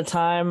 I'm out of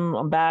time.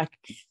 I'm back.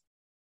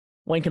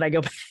 When can I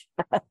go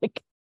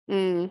back?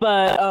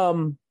 But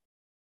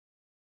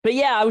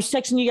yeah, I was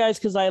texting you guys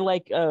because I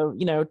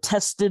you know,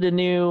 tested a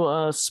new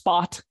a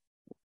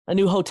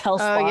new hotel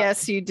spot. Oh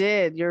yes, you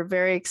did. You're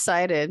very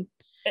excited.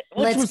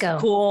 Let's go.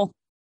 Cool.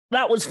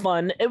 That was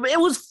fun. It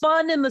was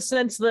fun in the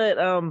sense that,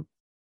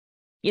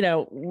 you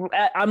know,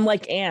 I'm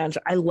like Ange.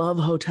 I love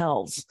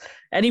hotels.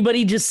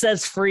 Anybody just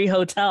says free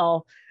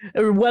hotel,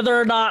 or whether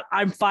or not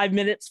I'm 5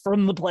 minutes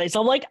from the place,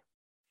 I'm like,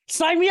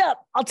 sign me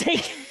up. I'll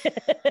take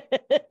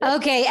it.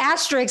 Okay,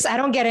 asterisk. I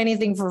don't get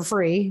anything for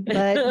free,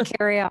 but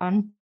carry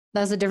on.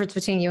 That's the difference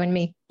between you and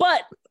me.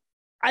 But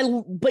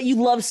you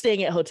love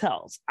staying at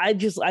hotels. I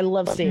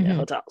love staying at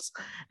hotels.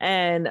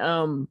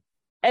 And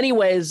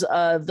anyways,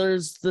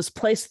 there's this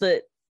place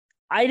that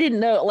I didn't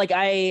know, like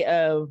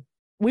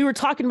we were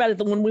talking about it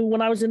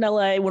when I was in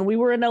LA, when we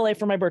were in LA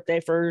for my birthday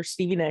for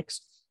Stevie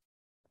Nicks.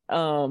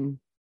 I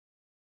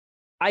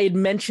had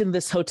mentioned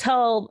this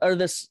hotel or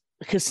this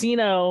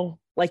casino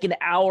like an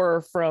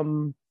hour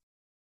from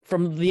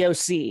the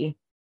OC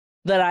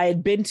that I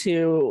had been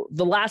to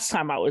the last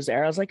time I was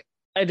there. I was like,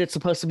 and it's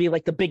supposed to be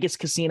like the biggest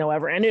casino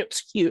ever, and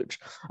it's huge.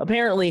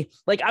 Apparently,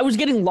 like I was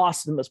getting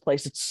lost in this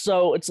place.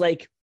 It's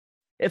like,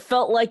 it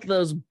felt like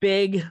those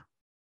big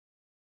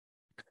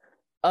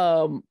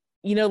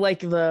you know, like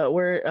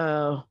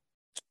the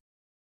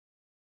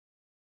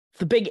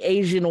big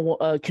Asian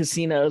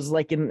casinos,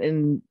 like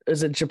in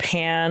is it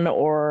Japan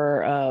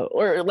or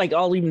like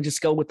I'll even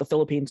just go with the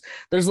Philippines.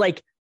 There's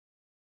like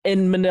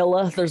in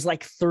Manila, there's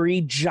like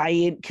 3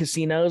 giant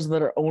casinos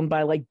that are owned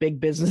by like big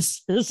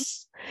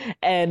businesses,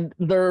 and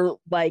they're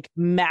like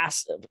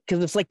massive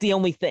because it's like the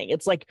only thing.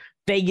 It's like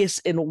Vegas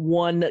in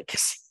one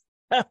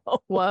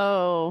casino.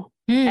 Whoa.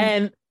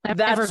 And I've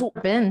never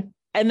been.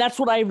 And that's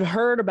what I've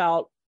heard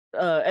about.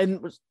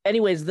 And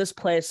anyways, this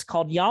place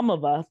called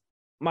Yamava,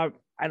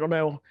 I don't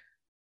know,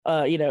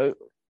 you know,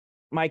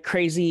 my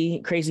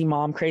crazy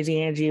mom,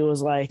 crazy Angie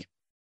was like,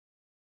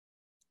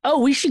 oh,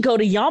 we should go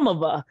to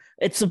Yamava.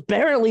 It's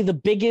apparently the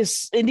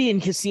biggest Indian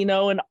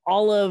casino in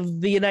all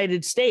of the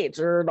United States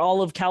or in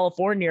all of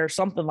California or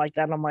something like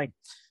that. And I'm like,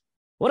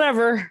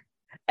 whatever.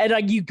 And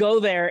like you go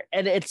there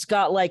and it's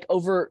got like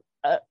over,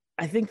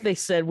 I think they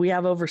said we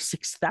have over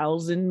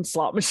 6,000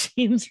 slot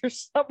machines or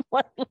something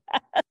like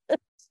that.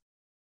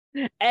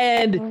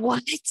 And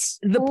what?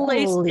 The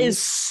place is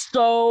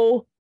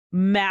so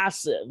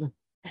massive.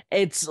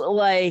 It's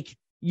like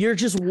you're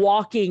just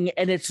walking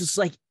and it's just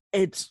like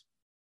it's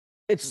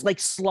like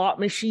slot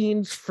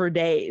machines for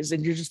days,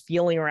 and you're just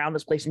feeling around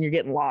this place and you're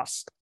getting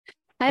lost.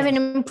 I have an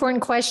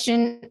important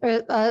question.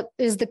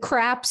 Is the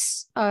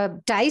craps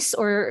dice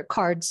or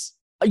cards?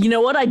 You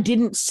know what? I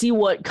didn't see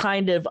what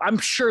kind of. I'm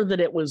sure that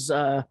it was.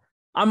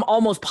 I'm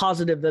almost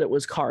positive that it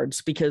was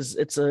cards because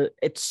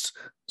it's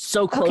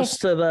so close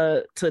to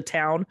the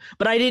town.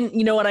 But I didn't.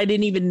 You know what? I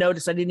didn't even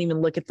notice. I didn't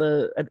even look at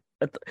the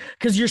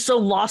because you're so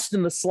lost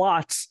in the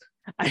slots.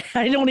 I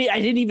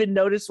didn't even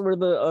notice where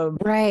the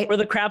where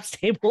the craps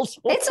tables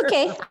were. It's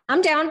okay.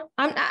 I'm down.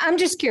 I'm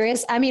just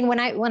curious. I mean, when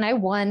I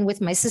won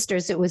with my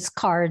sisters, it was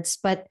cards,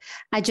 but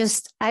I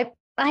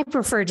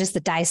prefer just the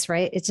dice,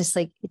 right? It's just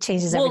like it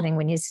changes everything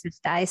when you use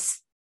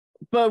dice.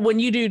 But when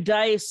you do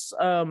dice,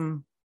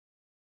 because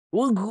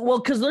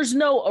there's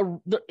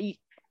no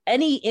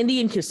any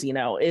Indian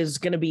casino is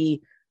going to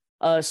be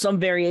some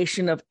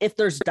variation of if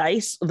there's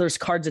dice, there's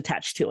cards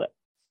attached to it.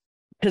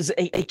 Because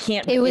it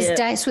can't. It was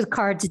dice with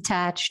cards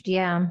attached.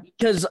 Yeah.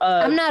 Because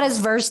I'm not as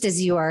versed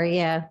as you are.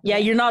 Yeah. Yeah,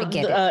 you're not.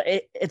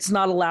 It's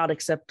not allowed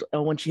except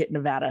once you hit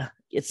Nevada.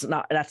 It's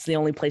not. That's the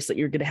only place that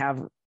you're going to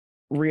have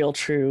real,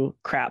 true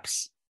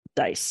craps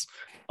dice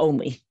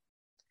only.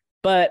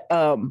 But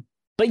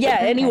yeah.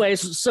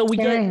 Anyways, so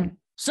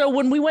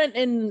when we went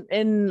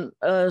in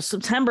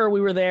September, we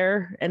were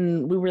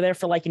there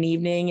for like an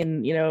evening,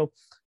 and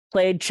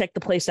checked the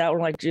place out.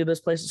 We're like, dude, this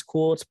place is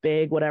cool. It's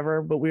big,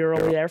 whatever. But we were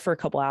only there for a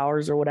couple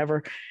hours or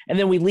whatever. And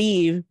then we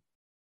leave.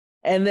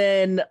 And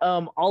then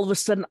all of a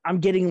sudden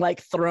I'm getting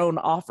like thrown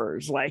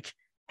offers like,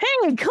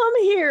 hey, come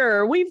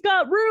here. We've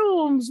got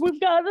rooms. We've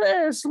got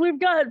this. We've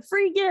got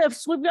free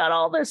gifts. We've got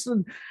all this.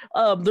 And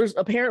there's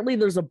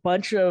a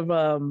bunch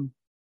of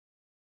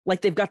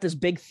like they've got this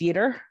big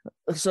theater.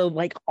 So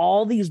like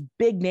all these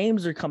big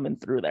names are coming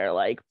through there.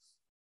 Like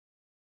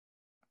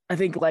I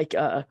think like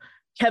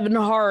Kevin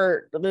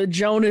Hart, the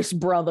Jonas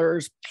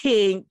Brothers,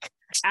 Pink,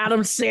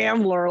 Adam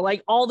Sandler,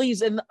 like all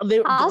these, and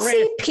I'll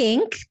see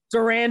Pink,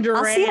 Duran Duran,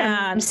 I'll see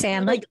Adam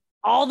Sandler. Like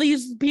all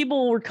these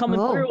people were coming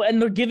through, and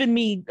they're giving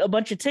me a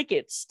bunch of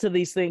tickets to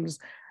these things,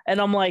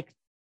 and I'm like,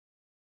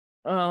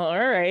 all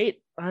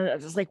right, I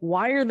was like,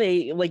 why are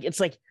they like? It's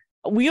like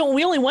we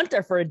only went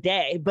there for a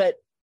day, but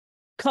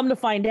come to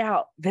find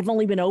out, they've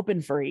only been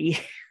open for a year.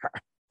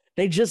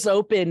 They just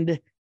opened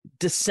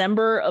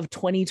December of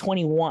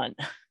 2021.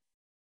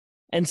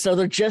 And so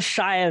they're just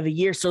shy of a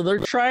year. So they're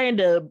trying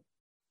to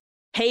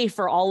pay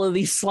for all of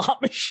these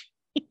slot machines.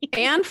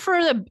 And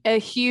for a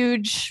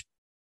huge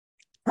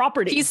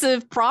piece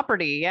of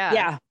property. Yeah.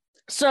 Yeah.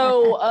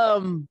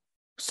 So,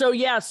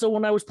 so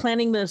when I was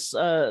planning this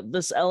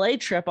LA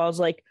trip, I was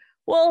like,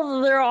 well,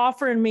 they're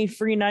offering me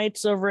free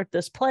nights over at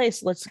this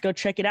place. Let's go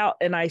check it out.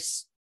 And I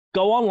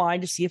go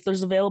online to see if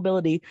there's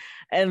availability.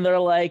 And they're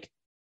like,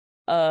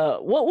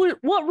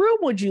 what room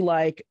would you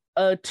like?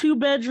 A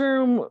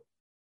 2-bedroom,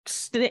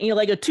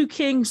 like a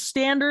 2-king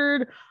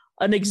standard,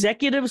 an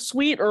executive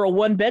suite, or a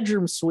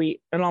 1-bedroom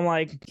suite? And I'm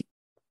like,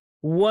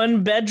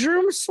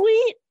 1-bedroom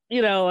suite?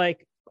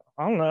 Like,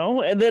 I don't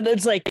know. And then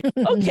it's like,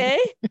 okay,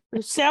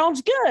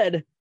 sounds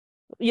good.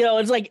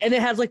 It's like, and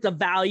it has like the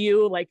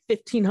value, like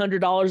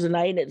 $1,500 a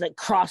night, and it's like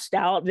crossed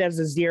out. It has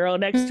a 0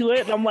 next to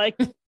it. And I'm like,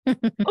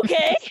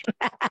 okay,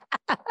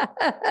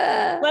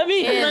 let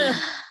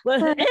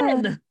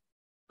in.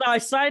 So I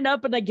sign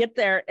up and I get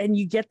there, and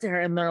you get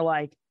there and they're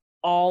like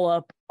all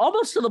up,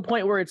 almost to the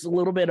point where it's a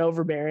little bit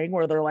overbearing,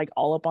 where they're like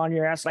all up on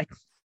your ass, like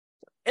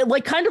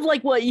kind of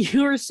like what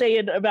you were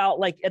saying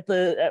about like at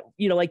the,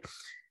 like,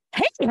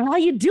 hey, how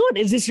you doing?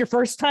 Is this your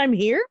first time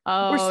here?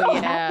 Oh, we're so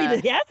happy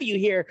to have you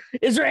here.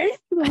 Is there anything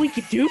we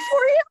could do for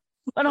you?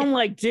 And I'm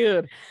like,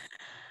 dude,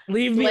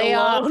 leave me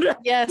alone.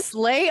 Yes,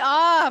 lay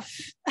off.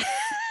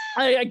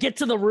 I get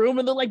to the room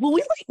and they're like, well,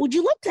 would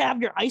you like to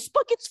have your ice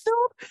buckets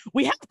filled?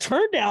 We have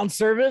turn down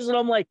service. And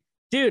I'm like,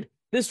 dude,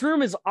 this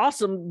room is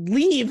awesome.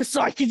 Leave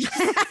so I can just.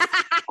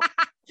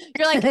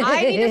 You're like,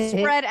 I need to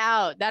spread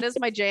out. That is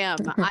my jam.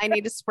 I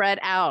need to spread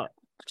out.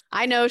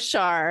 I know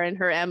Shar and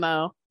her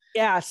MO.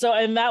 Yeah. So,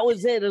 and that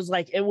was it. It was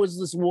like, it was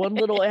this one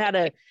little, it had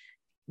a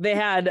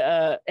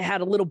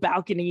little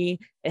balcony.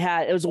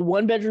 It was a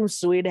 1-bedroom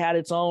suite. It had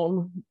its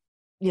own,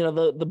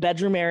 the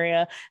bedroom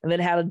area, and then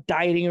it had a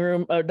dining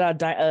room,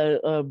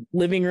 a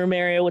living room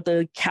area with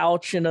a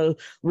couch and a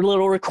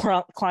little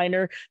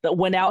recliner that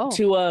went out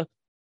to a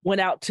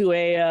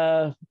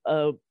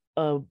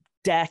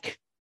deck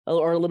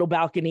or a little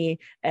balcony,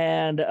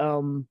 and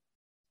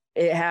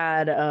it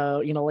had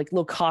like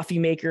little coffee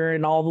maker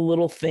and all the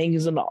little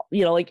things, and all,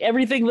 like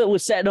everything that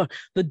was set.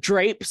 The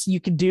drapes you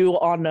could do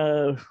on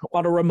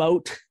a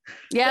remote.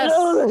 Yes.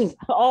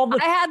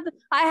 I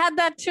had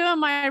that too in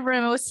my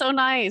room. It was so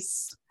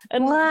nice.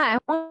 And I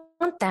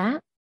want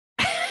that.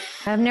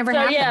 I've never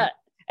had that.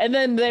 And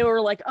then they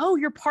were like, oh,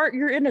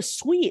 you're in a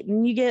suite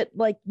and you get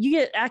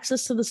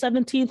access to the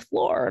 17th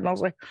floor. And I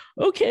was like,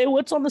 okay,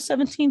 what's on the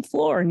 17th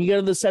floor? And you go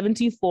to the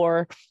 17th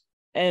floor,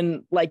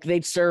 and like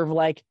they'd serve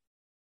like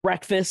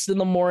breakfast in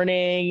the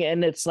morning,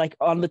 and it's like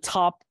on the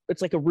top,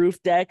 it's like a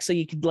roof deck, so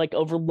you could like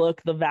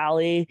overlook the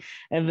valley.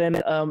 And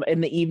then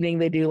in the evening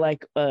they do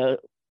like a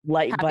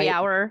light happy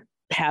hour.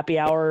 happy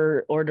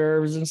hour hors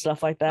d'oeuvres and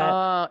stuff like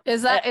that.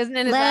 Is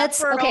that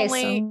for okay,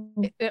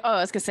 only?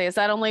 I was gonna say, is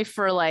that only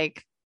for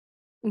like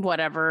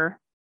whatever?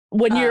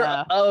 When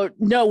you're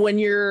when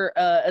you're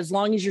as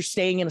long as you're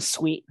staying in a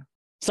suite.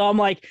 So I'm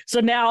like, so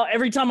now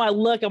every time I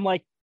look, I'm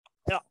like,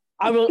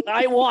 I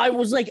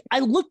was like, I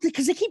looked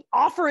because they keep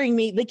offering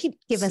me, they keep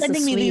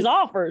sending me these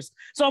offers.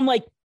 So I'm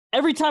like,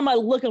 every time I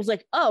look, I was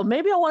like, oh,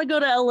 maybe I want to go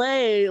to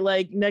LA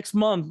like next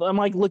month. I'm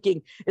like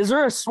looking, is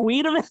there a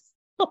suite of it?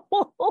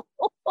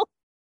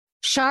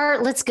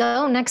 Shar, let's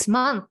go next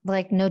month.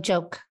 Like, no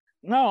joke.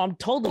 No, I'm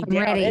totally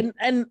down. Ready.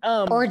 And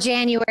or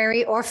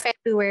January or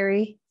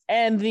February.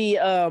 And the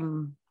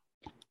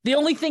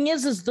only thing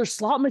is their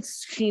slot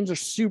machines are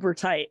super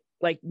tight.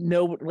 Like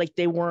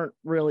they weren't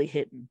really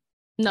hitting.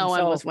 No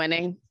one was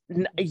winning.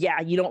 Yeah,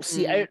 you don't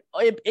see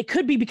it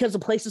could be because the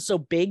place is so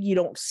big, you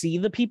don't see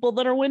the people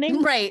that are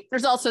winning. Right.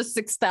 There's also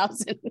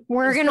 6,000.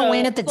 We're gonna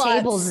win at the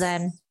tables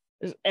then.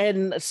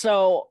 And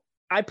so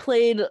I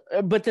played,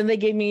 but then they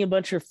gave me a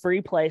bunch of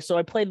free play. So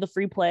I played the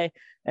free play,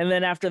 and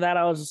then after that,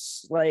 I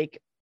was like,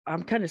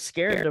 I'm kind of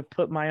scared to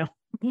put my own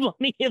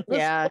money in this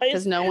place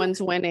because no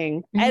one's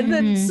winning. And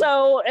then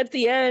so at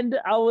the end,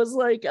 I was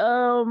like,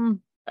 all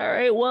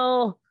right,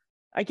 well,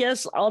 I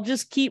guess I'll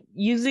just keep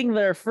using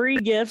their free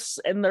gifts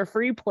and their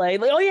free play.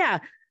 Like, oh yeah,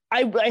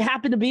 I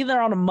happened to be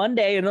there on a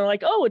Monday, and they're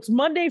like, oh, it's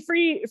Monday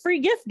free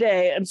gift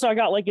day, and so I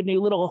got like a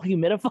new little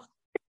humidifier.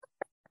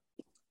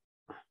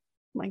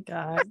 My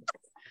God.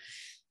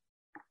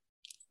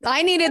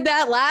 I needed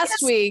that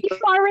last week. You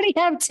already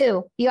have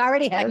two. You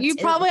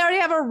probably already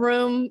have a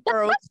room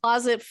or a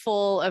closet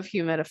full of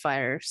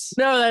humidifiers.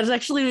 No, that's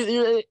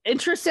actually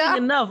interesting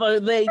enough.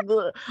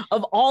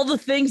 Of all the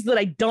things that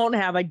I don't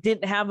have, I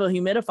didn't have a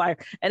humidifier.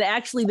 And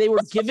actually, they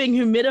were giving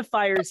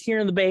humidifiers here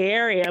in the Bay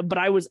Area, but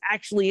I was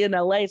actually in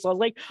LA. So I was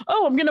like,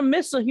 oh, I'm going to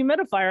miss a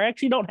humidifier. I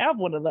actually don't have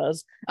one of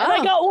those. And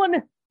I got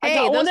one. I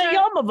got one at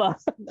Yamava.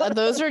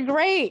 Those are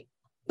great.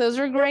 Those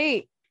are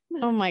great.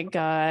 Oh my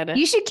God.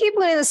 You should keep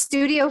one in the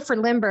studio for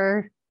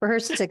Limber for her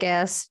sick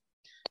ass.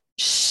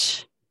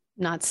 Shh.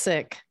 Not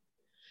sick.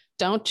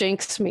 Don't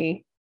jinx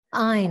me.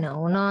 I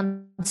know,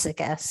 non-sick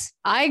ass.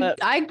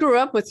 I grew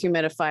up with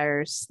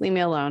humidifiers. Leave me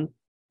alone.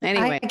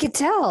 Anyway. I could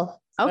tell.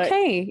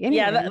 Okay.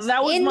 Yeah,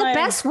 that was in the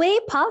best way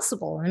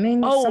possible. I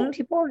mean, some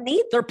people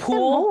need their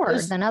pool more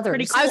than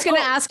others. Cool. I was going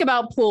to ask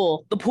about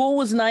pool. The pool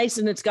was nice,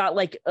 and it's got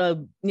like a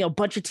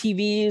bunch of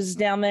TVs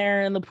down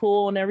there in the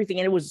pool and everything,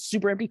 and it was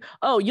super empty.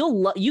 Oh,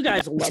 you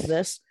guys will love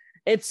this.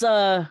 It's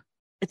a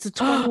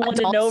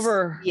 21 and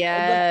over.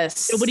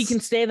 Yes. Nobody can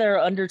stay there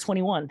under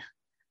 21.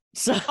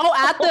 So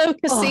at the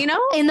casino?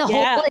 In the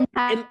whole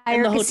entire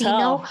in the casino.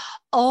 hotel.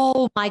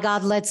 Oh my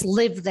God, let's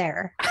live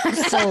there.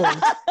 So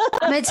I'm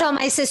gonna tell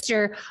my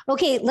sister,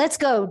 okay, let's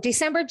go.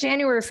 December,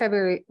 January,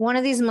 February, one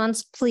of these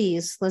months,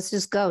 please. Let's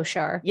just go,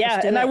 Shar. Yeah,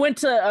 and I went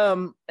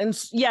to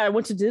I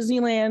went to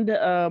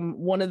Disneyland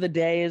one of the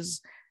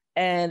days,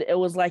 and it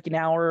was like an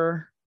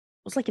hour.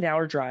 It was like an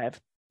hour drive.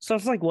 So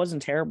it's like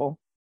wasn't terrible.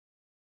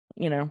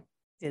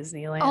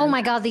 Disneyland. Oh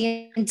my God,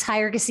 the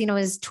entire casino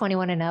is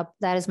 21 and up.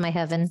 That is my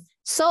heaven.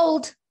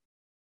 Sold.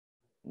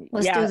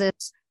 Let's do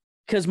this.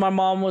 Because my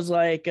mom was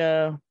like,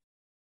 oh,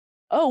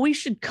 we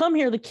should come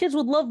here. The kids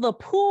would love the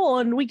pool,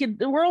 and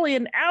we're only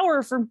an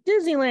hour from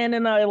Disneyland.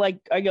 And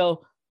I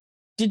go,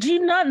 did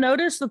you not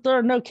notice that there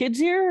are no kids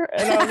here?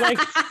 And I was like,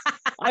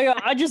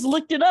 I just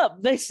looked it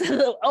up. They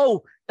said,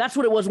 oh, that's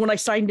what it was when I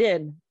signed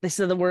in. They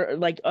said that we're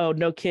like, oh,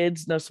 no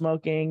kids, no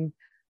smoking.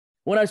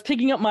 When I was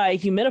picking up my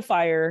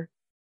humidifier,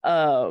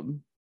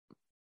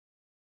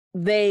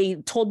 they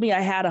told me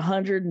I had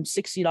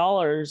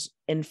 $160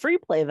 in free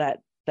play that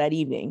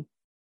evening.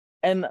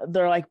 And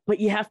they're like, but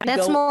you have to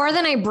That's more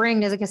than I bring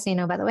to the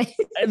casino, by the way.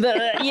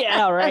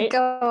 Yeah, right. Go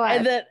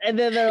on. And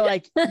then they're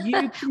like, you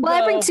can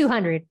I bring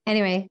 200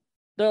 anyway.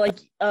 They're like,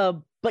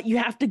 but you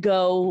have to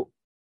go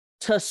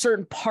to a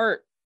certain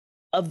part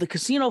of the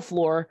casino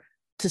floor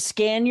to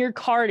scan your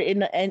card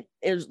in, and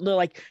they're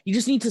like, you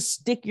just need to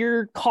stick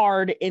your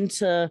card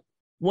into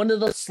one of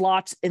the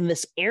slots in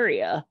this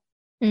area.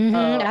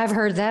 Mm-hmm. I've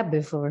heard that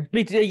before.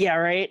 Yeah,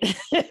 right.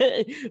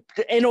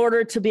 In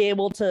order to be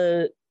able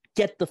to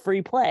get the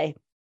free play.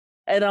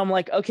 And I'm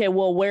like, okay,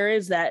 well, where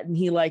is that? And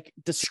he like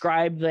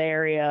described the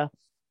area,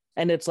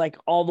 and it's like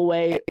all the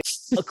way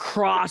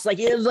across. Like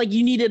it was like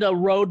you needed a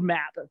road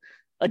map,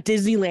 a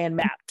Disneyland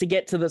map to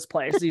get to this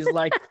place. He's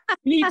like,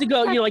 you need to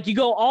go, you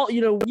go all,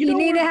 you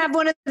need to have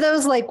one of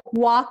those like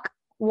walkables,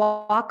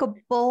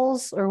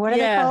 or what are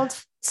they called?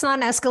 It's not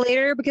an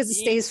escalator because it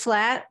stays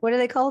flat. What are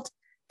they called?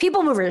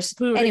 People movers.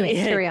 Anyway,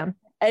 carry on.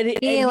 And you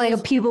need like a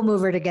people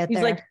mover to get there.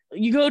 He's like,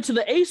 you go to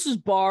the Aces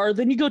bar,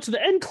 then you go to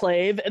the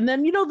Enclave, and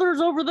then there's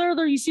over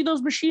there, you see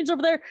those machines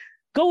over there.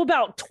 Go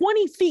about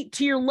 20 feet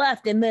to your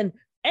left, and then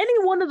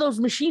any one of those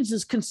machines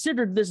is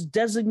considered this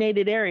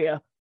designated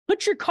area.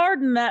 Put your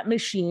card in that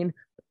machine.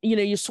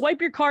 You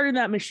swipe your card in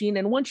that machine,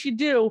 and once you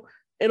do,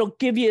 it'll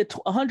give you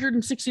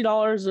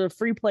 $160 of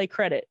free play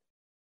credit.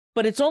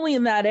 But it's only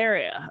in that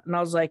area. And I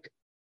was like,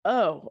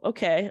 oh,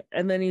 okay.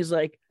 And then he's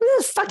like,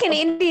 This is fucking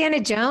Indiana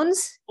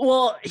Jones.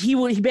 well,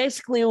 he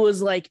basically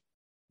was like,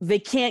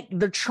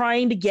 they're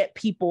trying to get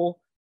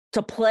people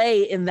to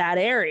play in that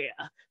area.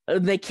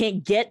 They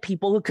can't get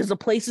people because the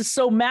place is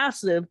so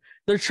massive.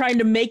 They're trying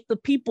to make the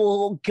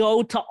people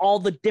go to all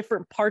the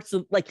different parts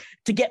of, like,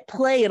 to get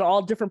play in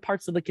all different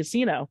parts of the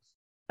casino.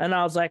 And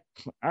I was like,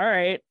 all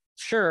right,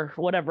 sure,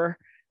 whatever.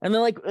 And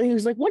then, like, he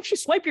was like, once you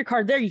swipe your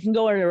card there, you can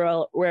go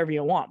wherever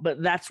you want,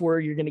 but that's where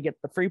you're going to get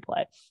the free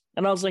play.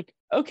 And I was like,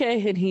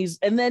 okay.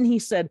 And then he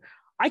said,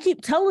 I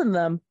keep telling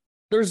them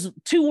there's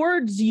 2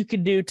 words you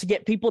could do to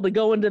get people to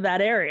go into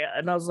that area.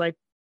 And I was like,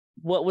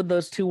 what would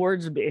those 2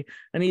 words be?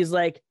 And he's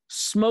like,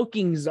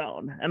 smoking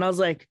zone. And I was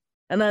like,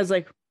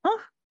 huh?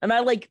 And I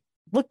like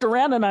looked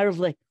around and I was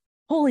like,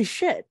 holy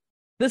shit,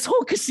 this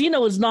whole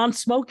casino is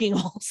non-smoking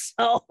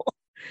also.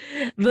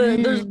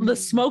 The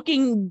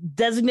smoking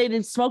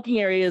designated smoking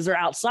areas are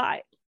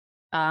outside.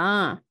 So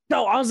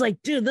I was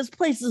like, dude, this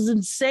place is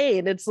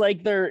insane. It's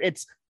like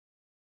it's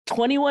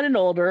 21 and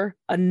older,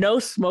 a no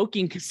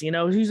smoking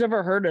casino. Who's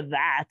ever heard of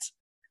that?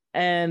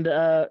 And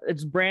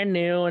it's brand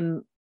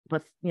new,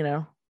 but you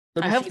know,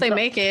 I hope they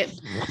make it.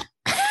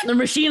 The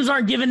machines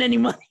aren't giving any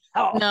money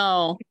out.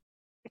 No.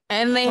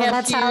 And they have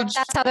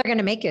that's how they're going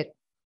to make it.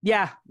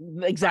 Yeah,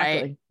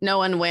 exactly. Right. No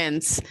one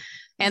wins.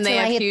 And Until they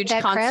I have hit huge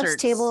that craps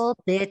concerts. table,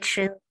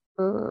 bitch.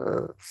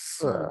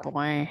 Oh,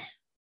 boy.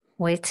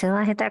 Wait till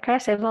I hit that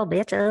craps table,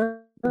 bitch.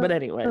 But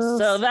anyways,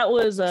 so that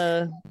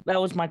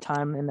was my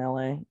time in LA.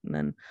 And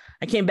then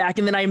I came back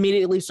and then I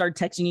immediately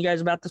started texting you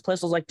guys about this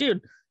place. I was like,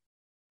 dude,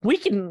 we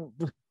can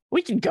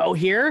go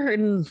here.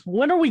 And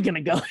when are we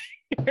gonna go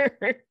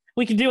here?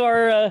 We can do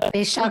our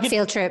Bitch talk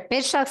field trip.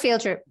 Bitch talk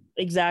field trip.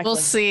 Exactly. We'll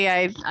see.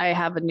 I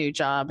have a new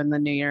job in the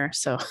new year,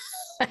 so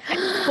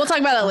we'll talk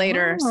about it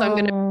later. So I'm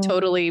gonna be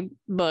totally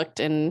booked,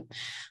 and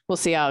we'll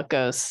see how it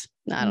goes.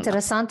 I don't know.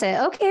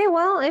 Interessante. Okay,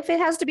 well, if it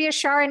has to be a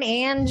Char and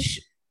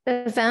Ange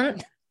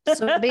event,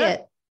 so be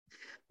it.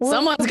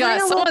 Someone's got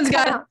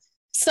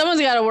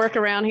to work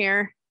around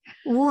here.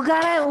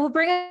 We'll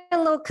bring a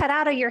little cut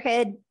out of your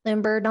head,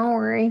 Limber. Don't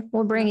worry.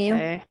 We'll bring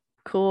Okay,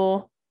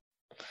 cool.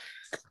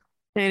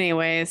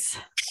 Anyways.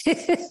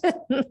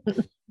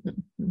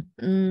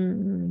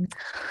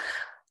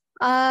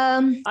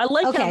 I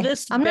like okay. how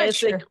this I'm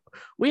basic. not sure.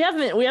 We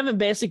haven't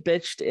basic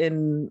bitched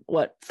in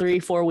what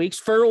 3-4 weeks.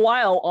 For a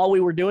while, all we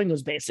were doing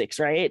was basics,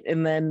 right?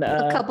 And then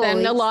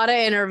a lot of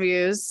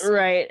interviews,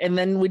 right? And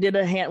then we did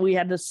we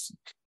had this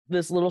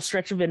little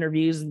stretch of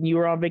interviews, and you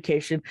were on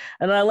vacation.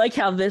 And I like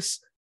how this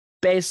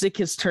basic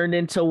has turned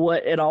into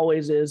what it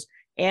always is.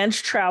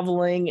 Ange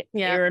traveling,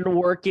 Aaron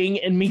working,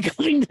 and me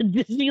going to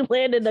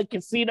Disneyland in a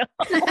casino.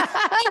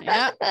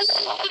 Yeah.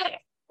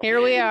 Here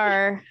we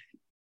are.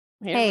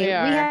 We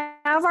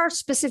have our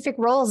specific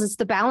roles. It's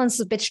the balance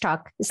of bitch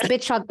talk. It's the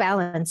bitch talk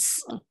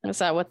balance. Is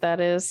that what that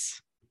is?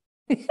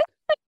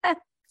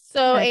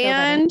 So,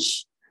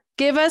 Ange,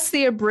 give us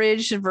the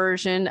abridged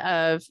version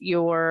of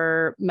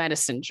your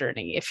medicine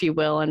journey, if you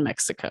will, in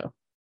Mexico.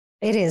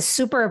 It is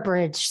super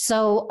abridged.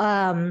 So,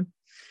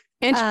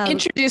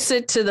 introduce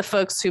it to the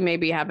folks who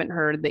maybe haven't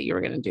heard that you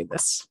were going to do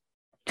this.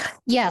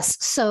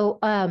 Yes. So,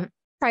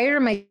 prior to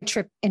my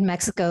trip in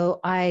Mexico,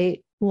 I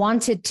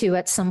wanted to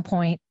at some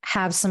point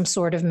have some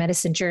sort of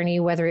medicine journey,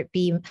 whether it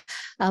be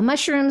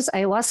mushrooms,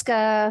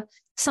 ayahuasca,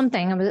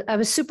 something. I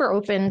was super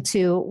open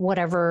to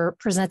whatever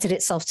presented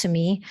itself to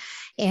me.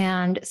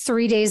 And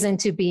 3 days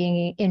into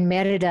being in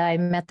Merida, I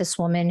met this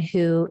woman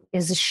who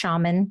is a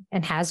shaman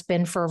and has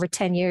been for over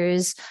 10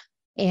 years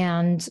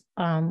and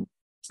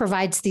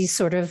provides these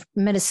sort of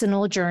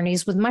medicinal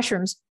journeys with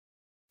mushrooms.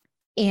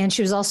 And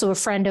she was also a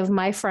friend of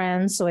my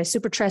friend. So I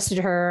super trusted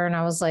her and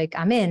I was like,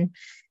 I'm in.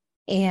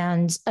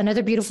 And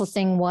another beautiful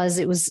thing was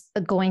it was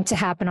going to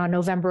happen on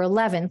November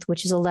 11th,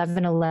 which is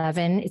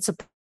 11/11. It's a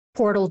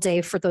portal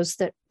day for those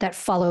that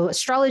follow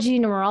astrology,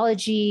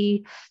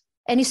 numerology,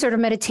 any sort of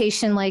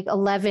meditation. Like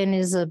 11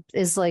 is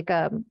like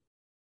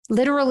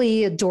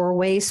literally a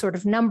doorway sort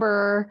of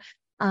number,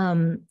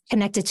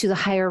 connected to the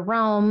higher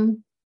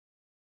realm.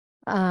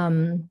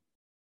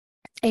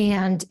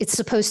 And it's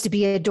supposed to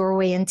be a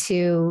doorway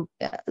into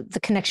the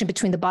connection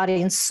between the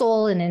body and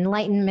soul and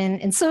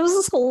enlightenment. And so it was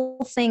this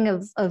whole thing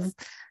of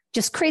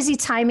just crazy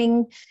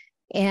timing.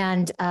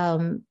 And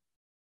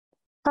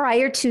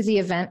prior to the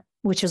event,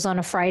 which was on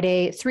a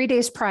Friday, 3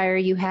 days prior,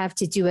 you have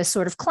to do a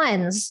sort of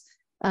cleanse.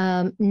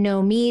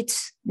 No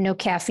meat, no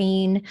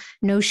caffeine,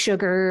 no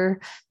sugar,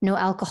 no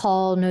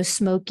alcohol, no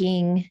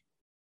smoking.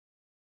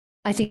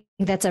 I think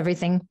that's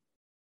everything.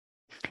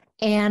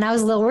 And I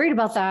was a little worried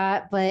about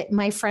that, but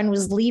my friend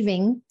was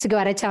leaving to go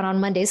out of town on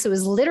Monday. So it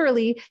was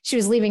literally, she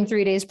was leaving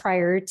 3 days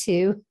prior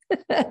to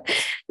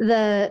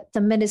the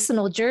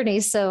medicinal journey.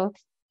 So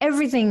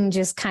everything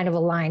just kind of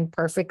aligned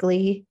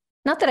perfectly.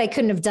 Not that I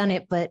couldn't have done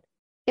it, but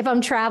if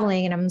I'm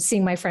traveling and I'm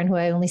seeing my friend who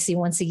I only see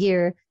once a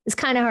year, it's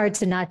kind of hard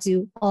to not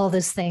do all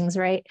those things,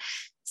 right?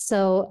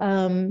 So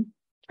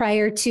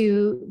prior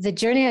to the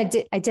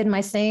journey, I did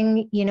my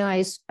thing. You know,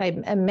 I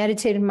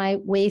meditated my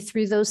way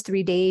through those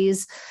 3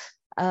 days.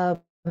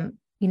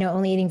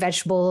 only eating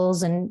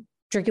vegetables and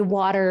drinking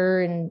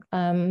water and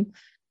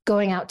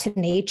going out to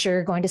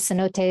nature, going to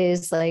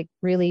cenotes, like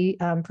really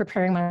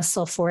preparing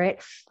myself for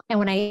it. And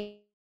when I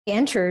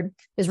entered, it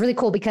was really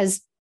cool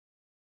because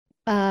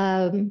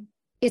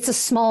it's a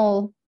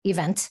small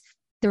event.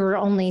 There were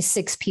only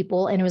 6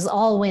 people and it was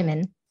all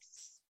women.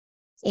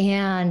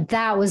 And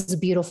that was a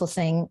beautiful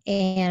thing.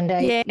 And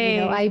thank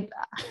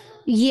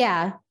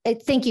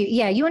you.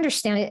 Yeah, you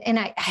understand it. And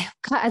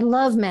I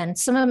love men.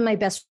 Some of my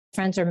best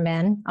friends are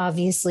men,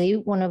 obviously,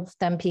 one of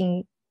them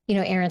being,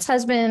 Aaron's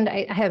husband.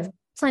 I have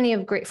plenty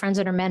of great friends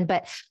that are men,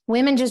 but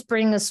women just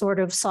bring a sort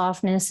of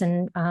softness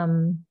and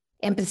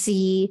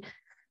empathy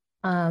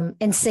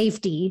and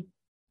safety.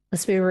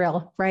 Let's be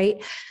real,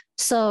 right?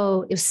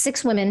 So it was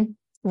 6 women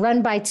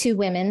run by 2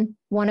 women,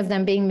 one of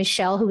them being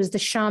Michelle, who was the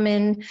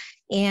shaman,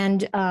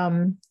 and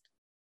oh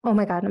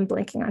my God, I'm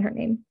blanking on her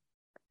name.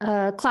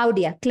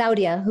 Claudia,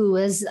 who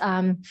was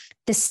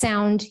the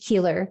sound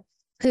healer,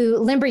 who,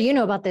 Limber, you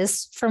know about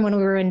this from when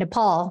we were in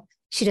Nepal.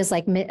 She does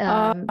like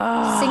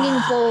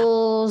singing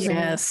bowls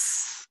and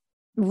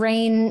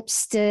rain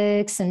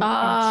sticks and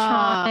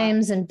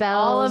chimes and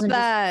bells, all of and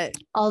that,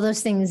 all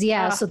those things.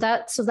 Yeah. So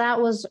that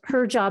was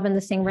her job in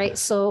the thing. Right.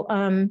 So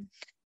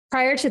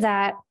prior to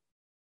that,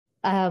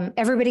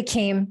 everybody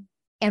came,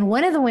 and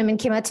one of the women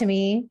came up to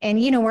me, and,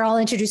 we're all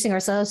introducing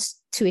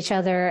ourselves to each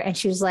other. And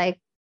she was like,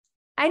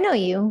 I know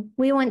you.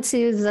 We went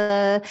to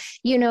the,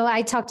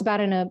 I talked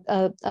about in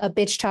a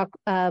bitch talk,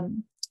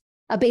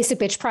 a basic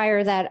bitch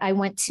prior, that I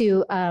went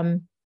to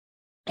an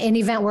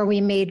event where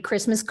we made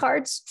Christmas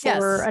cards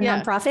for a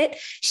nonprofit.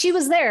 She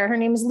was there. Her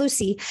name is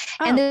Lucy.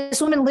 Oh. And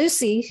this woman,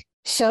 Lucy,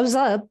 shows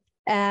up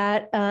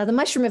at the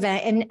mushroom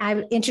event, and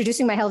I'm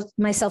introducing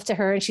myself to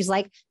her. And she's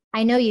like,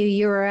 I know you.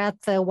 You were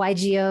at the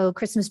YGO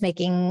Christmas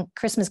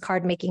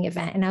card making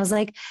event. And I was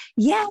like,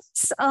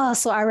 yes. Oh,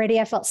 so already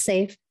I felt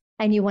safe.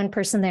 I knew one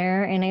person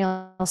there. And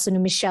I also knew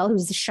Michelle,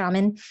 who's the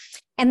shaman.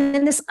 And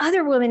then this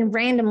other woman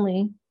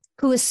randomly,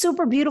 who was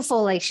super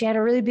beautiful. Like, she had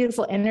a really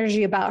beautiful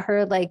energy about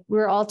her. Like, we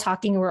were all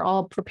talking, we were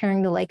all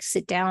preparing to like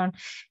sit down.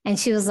 And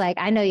she was like,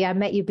 I know you, I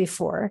met you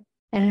before.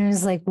 And I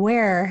was like,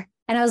 where?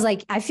 And I was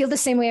like, I feel the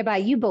same way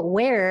about you, but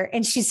where?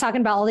 And she's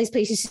talking about all these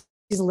places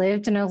she's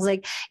lived. And I was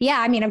like, yeah,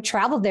 I mean, I've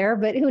traveled there,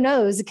 but who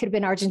knows? It could have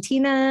been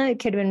Argentina. It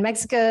could have been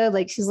Mexico.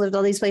 Like, she's lived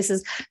all these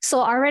places. So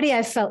already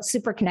I felt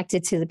super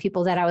connected to the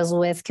people that I was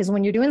with. Because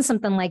when you're doing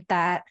something like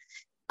that,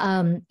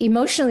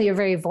 emotionally, you're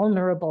very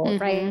vulnerable,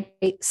 right?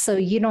 So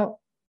you don't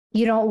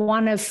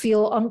want to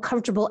feel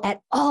uncomfortable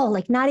at all,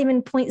 like not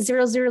even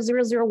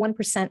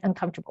 0.00001%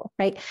 uncomfortable,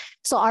 right?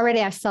 So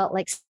already I felt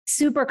like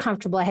super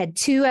comfortable. I had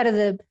 2 out of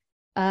the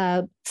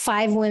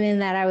 5 women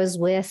that I was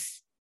with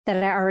that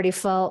I already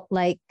felt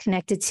like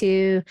connected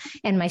to.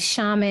 And my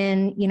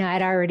shaman,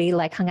 I'd already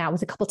like hung out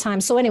with a couple of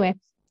times. So anyway,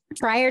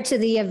 prior to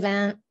the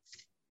event,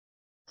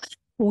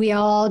 we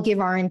all give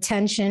our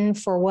intention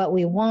for what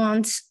we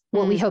want,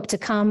 what we hope to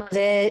come of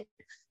it.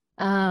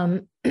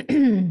 And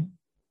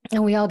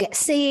we all get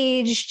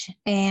saged,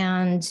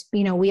 and,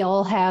 we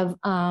all have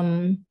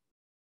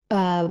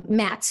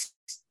mats,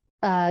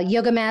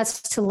 yoga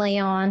mats to lay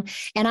on.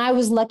 And I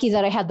was lucky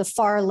that I had the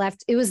far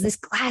left. It was this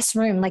glass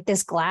room, like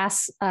this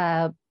glass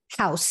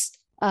house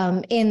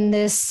in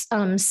this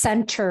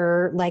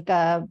center, like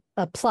a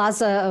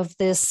plaza of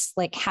this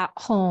like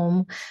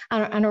home.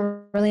 I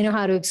don't really know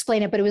how to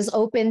explain it, but it was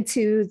open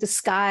to the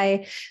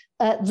sky.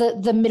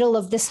 The middle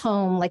of this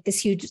home, like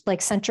this huge,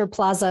 like center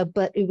plaza,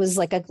 but it was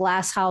like a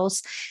glass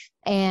house.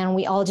 And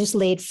we all just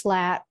laid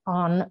flat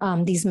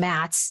on these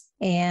mats,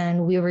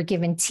 and we were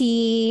given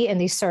tea, and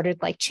they started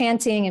like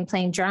chanting and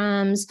playing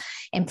drums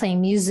and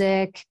playing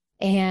music.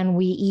 And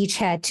we each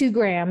had 2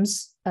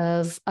 grams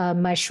of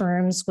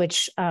mushrooms,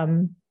 which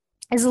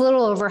is a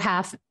little over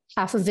half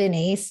of an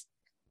eighth.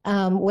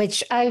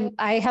 Which I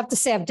have to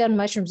say, I've done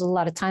mushrooms a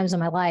lot of times in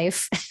my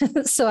life.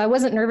 So I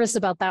wasn't nervous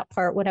about that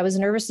part. What I was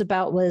nervous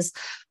about was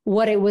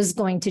what it was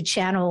going to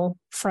channel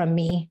from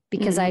me,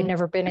 because I'd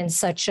never been in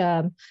such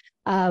a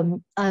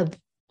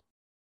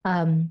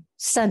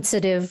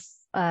sensitive,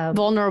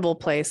 vulnerable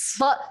place.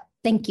 But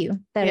thank you.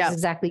 That is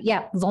exactly,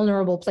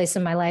 vulnerable place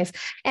in my life.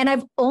 And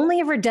I've only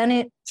ever done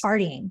it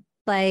partying.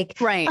 Like,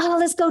 oh,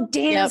 let's go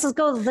dance. Let's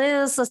go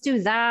this, let's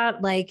do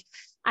that. Like,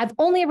 I've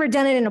only ever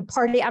done it in a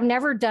party. I've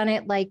never done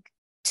it like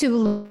to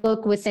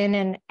look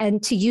within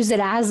and to use it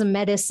as a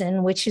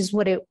medicine, which is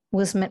what it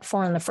was meant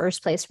for in the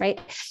first place. Right.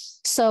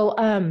 So,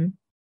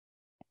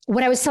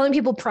 what I was telling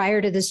people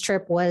prior to this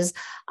trip was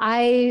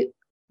I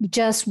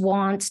just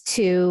want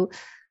to,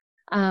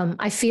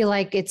 I feel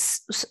like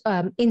it's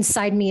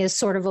inside me is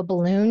sort of a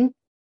balloon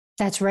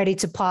that's ready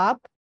to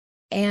pop.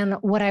 And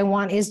what I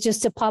want is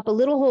just to pop a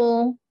little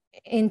hole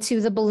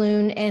into the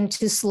balloon and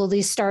to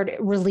slowly start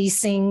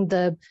releasing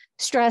the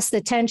stress, the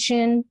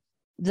tension,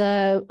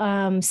 the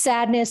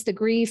sadness, the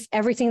grief,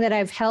 everything that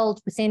I've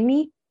held within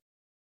me.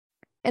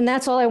 And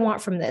that's all I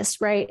want from this,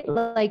 right?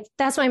 Like,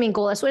 that's my main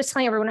goal. That's what I was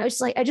telling everyone. I was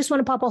just like, I just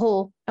want to pop a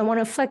hole. I want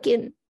to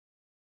fucking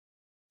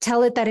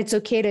tell it that it's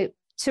okay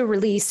to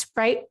release,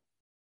 right?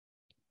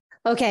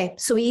 Okay,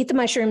 so we eat the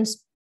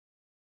mushrooms.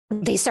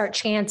 They start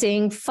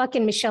chanting.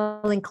 Fucking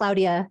Michelle and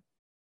Claudia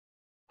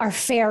are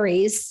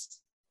fairies.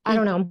 I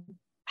don't know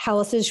how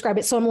else to describe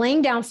it. So I'm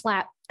laying down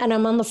flat and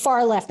I'm on the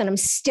far left and I'm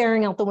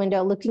staring out the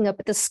window, looking up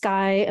at the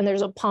sky, and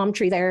there's a palm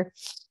tree there.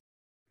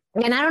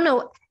 And I don't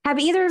know, have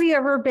either of you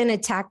ever been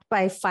attacked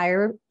by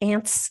fire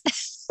ants?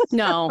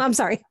 No. I'm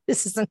sorry.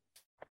 This isn't.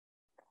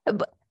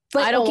 But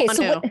I don't want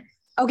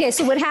to.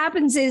 So what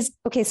happens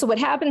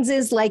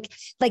is like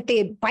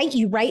they bite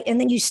you, right?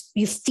 And then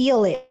you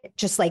feel it,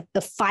 just like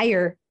the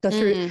fire go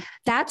through.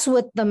 That's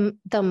what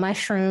the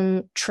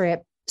mushroom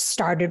trip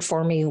started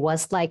for me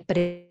was like, but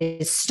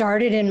it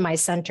started in my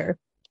center.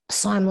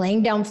 So I'm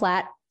laying down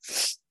flat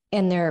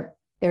and they're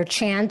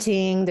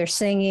chanting, they're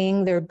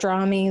singing, they're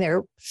drumming,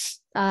 they're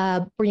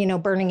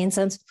burning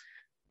incense.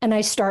 And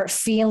I start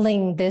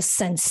feeling this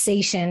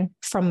sensation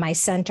from my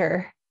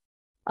center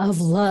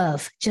of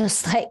love,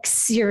 just like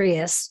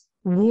serious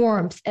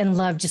warmth and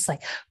love, just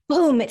like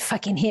boom, it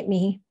fucking hit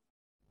me.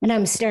 And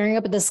I'm staring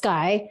up at the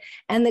sky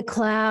and the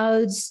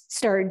clouds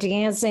start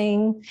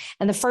dancing.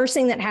 And the first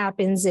thing that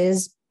happens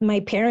is my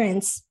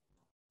parents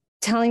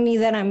telling me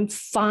that I'm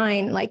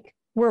fine. Like,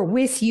 we're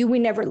with you. We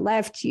never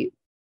left you.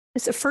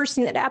 It's the first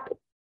thing that happened.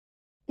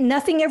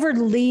 Nothing ever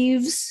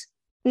leaves.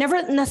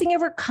 Nothing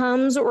ever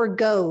comes or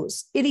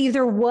goes. It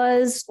either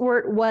was or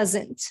it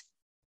wasn't.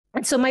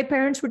 And so my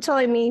parents were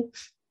telling me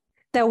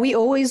that we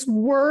always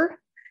were,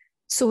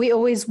 so we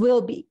always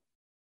will be.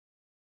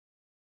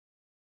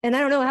 And I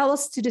don't know how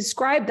else to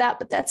describe that,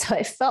 but that's how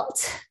I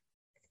felt.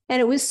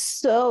 And it was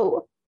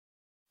so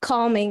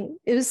calming.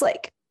 It was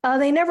like,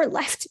 they never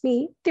left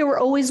me. They were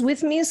always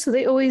with me, so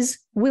they always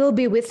will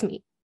be with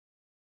me.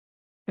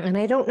 And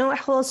I don't know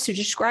how else to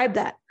describe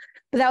that.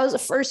 But that was the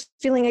first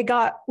feeling I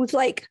got with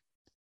like,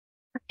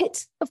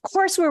 of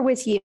course we're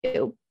with you.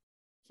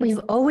 We've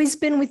always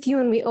been with you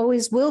and we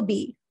always will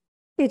be.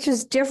 It's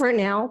just different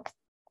now.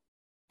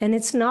 And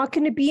it's not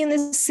going to be in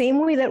the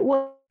same way that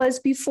was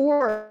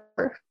before,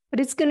 but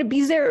it's going to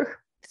be there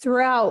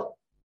throughout.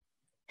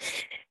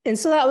 And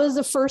so that was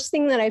the first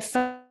thing that I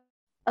felt.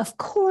 Of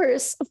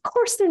course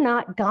they're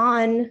not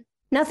gone.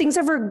 Nothing's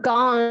ever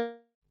gone.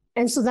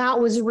 And so that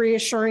was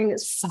reassuring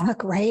as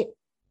fuck, right?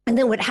 And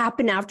then what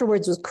happened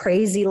afterwards was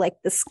crazy. Like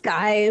the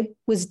sky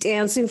was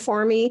dancing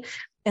for me.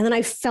 And then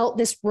I felt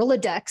this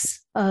Rolodex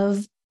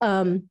of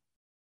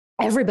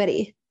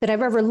everybody that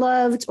I've ever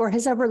loved or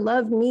has ever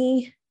loved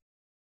me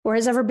or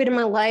has ever been in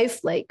my life,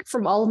 like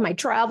from all of my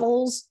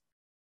travels.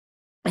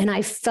 And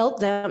I felt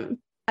them.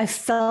 I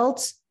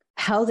felt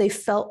how they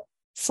felt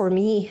for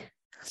me.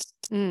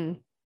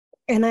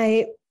 And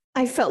I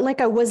felt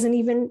like I wasn't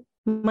even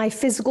my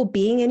physical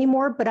being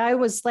anymore, but I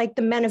was like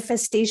the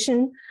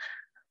manifestation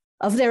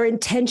of their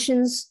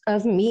intentions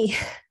of me.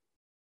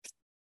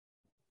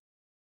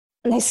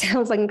 And I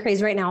sound fucking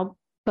crazy right now,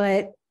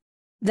 but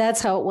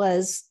that's how it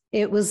was.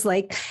 It was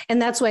like,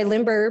 and that's why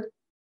Limber,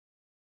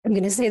 I'm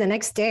going to say the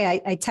next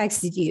day I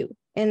texted you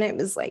and it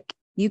was like,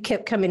 you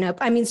kept coming up.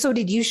 I mean, so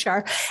did you,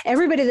 Shar.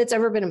 Everybody that's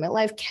ever been in my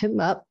life came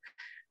up,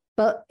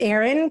 but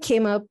Aaron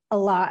came up a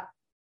lot.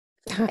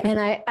 And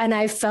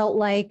I felt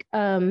like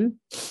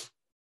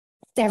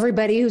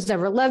everybody who's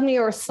ever loved me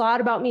or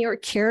thought about me or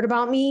cared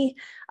about me,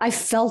 I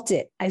felt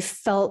it. I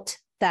felt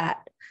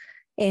that.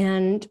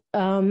 And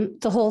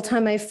the whole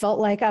time I felt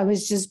like I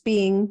was just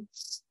being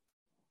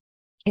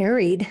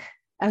carried.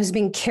 I was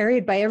being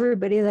carried by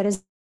everybody that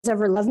has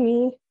ever loved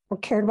me or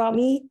cared about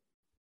me.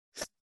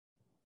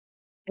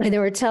 And they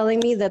were telling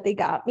me that they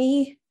got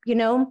me,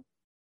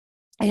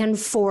 and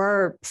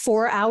for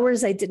 4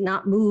 hours, I did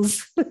not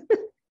move.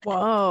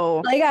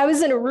 Whoa. Like I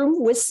was in a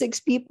room with 6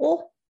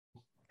 people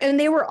and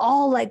they were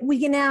all like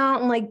wigging out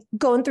and like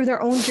going through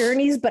their own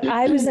journeys, but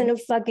I was in a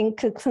fucking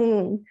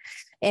cocoon.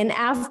 And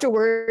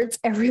afterwards,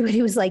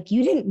 everybody was like,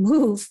 you didn't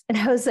move. And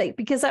I was like,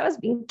 because I was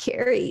being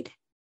carried.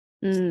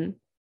 And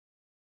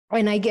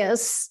I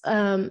guess,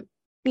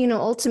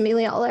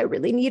 ultimately all I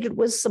really needed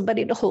was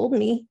somebody to hold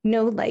me,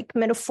 like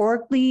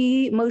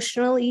metaphorically,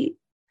 emotionally.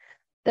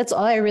 That's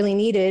all I really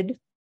needed.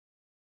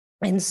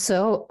 And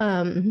so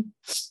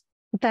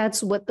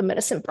that's what the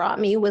medicine brought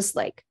me, was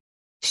like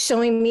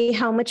showing me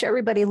how much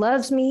everybody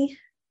loves me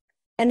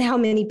and how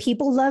many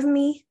people love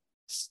me.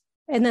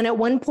 And then at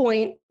one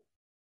point,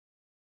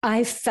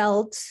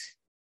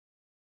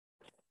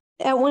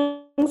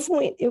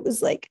 it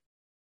was like,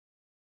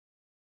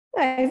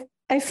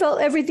 I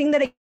felt everything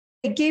that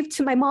I gave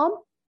to my mom.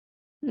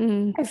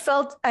 I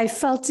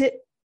felt it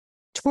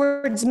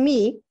towards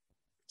me.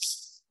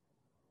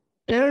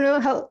 I don't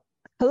know how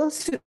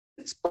else to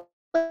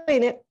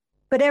explain it,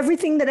 but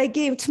everything that I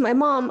gave to my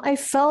mom, I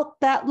felt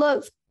that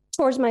love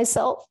towards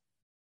myself.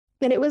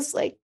 And it was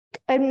like,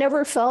 I've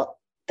never felt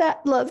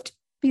that loved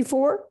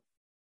before.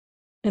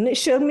 And it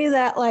showed me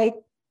that, like,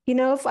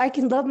 if I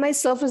can love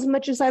myself as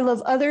much as I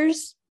love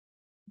others,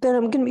 then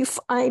I'm going to be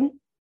fine.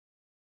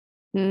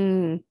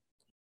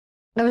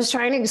 I was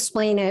trying to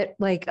explain it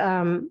like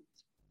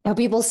how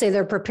people say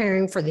they're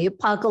preparing for the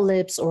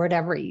apocalypse or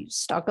whatever. You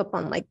stock up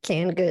on like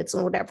canned goods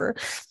and whatever.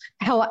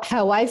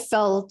 How I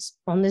felt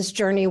on this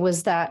journey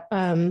was that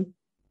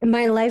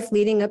my life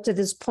leading up to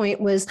this point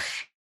was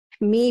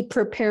me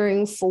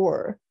preparing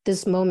for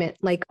this moment,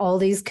 like all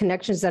these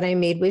connections that I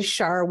made with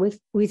Shar, with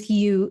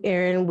you,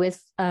 Aaron,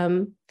 with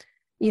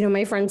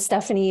my friend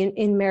Stephanie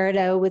in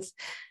Merida, with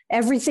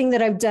everything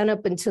that I've done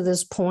up until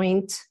this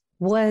point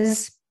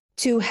was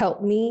to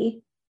help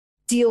me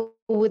deal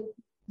with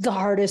the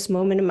hardest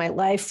moment in my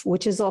life,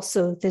 which is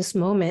also this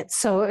moment.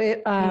 So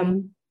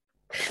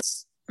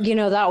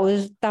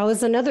that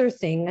was another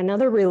thing,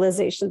 another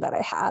realization that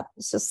I had.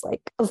 It's just like,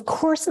 of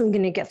course I'm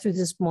going to get through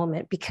this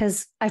moment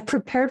because I've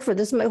prepared for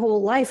this my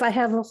whole life. I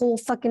have a whole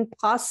fucking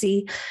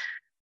posse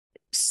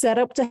set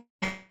up to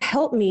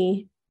help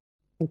me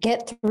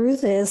get through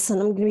this,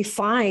 and I'm going to be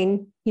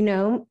fine,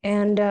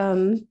 and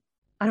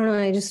I don't know.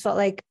 I just felt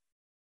like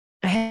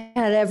I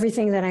had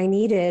everything that I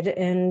needed,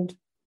 and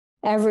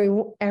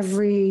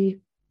every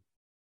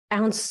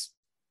ounce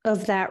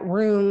of that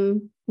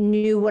room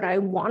knew what I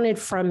wanted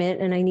from it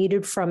and I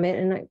needed from it,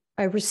 and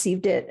I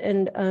received it.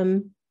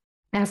 And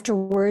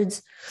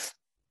afterwards,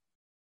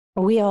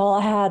 we all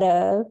had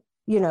it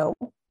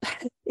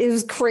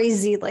was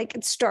crazy.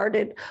 Like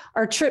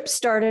our trip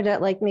started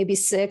at like maybe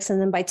 6,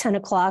 and then by 10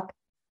 o'clock,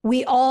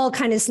 we all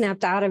kind of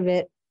snapped out of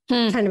it.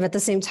 Kind of at the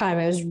same time.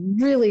 It was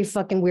really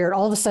fucking weird.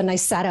 All of a sudden I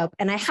sat up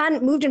and I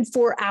hadn't moved in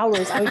 4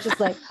 hours. I was just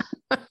like,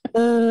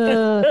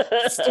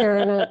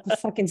 staring at the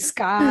fucking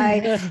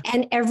sky.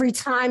 And every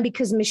time,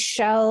 because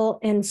Michelle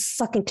and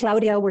fucking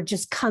Claudia were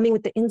just coming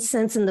with the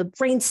incense and the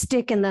brain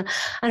stick and I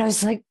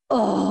was like,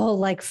 oh,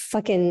 like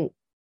fucking,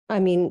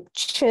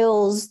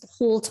 chills the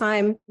whole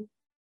time.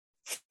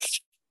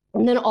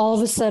 And then all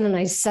of a sudden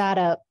I sat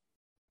up.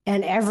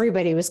 And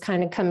everybody was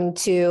kind of coming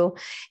to,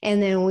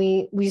 and then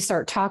we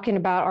start talking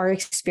about our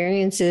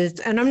experiences.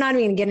 And I'm not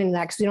even going to get into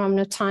that because we don't have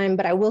enough time.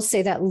 But I will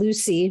say that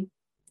Lucy,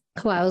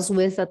 who I was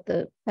with at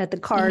the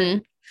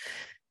card,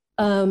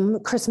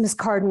 Christmas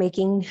card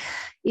making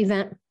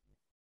event,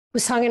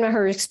 was talking about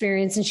her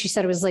experience, and she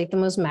said it was like the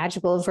most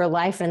magical of her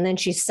life. And then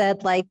she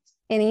said, like,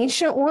 an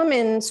ancient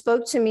woman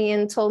spoke to me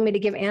and told me to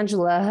give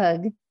Angela a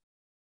hug.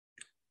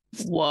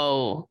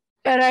 Whoa!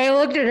 And I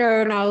looked at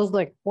her and I was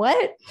like,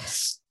 what?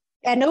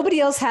 And nobody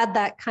else had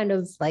that kind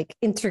of like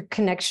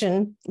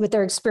interconnection with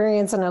their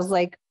experience. And I was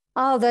like,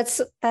 oh,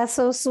 that's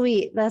so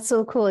sweet. That's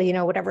so cool,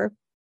 whatever.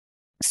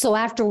 So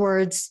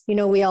afterwards,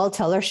 we all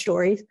tell our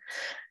stories.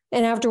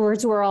 And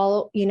afterwards, we're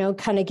all,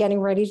 kind of getting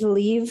ready to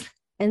leave.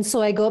 And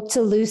so I go up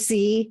to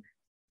Lucy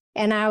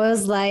and I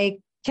was like,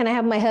 can I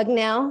have my hug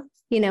now?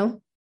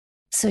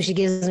 So she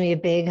gives me a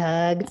big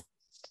hug.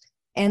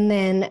 And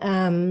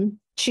then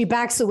she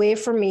backs away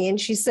from me and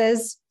she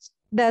says,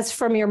 that's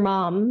from your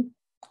mom.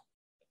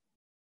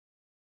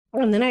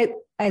 And then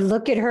I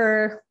look at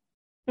her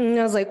and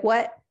I was like,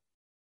 what?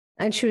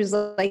 And she was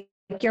like,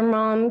 your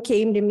mom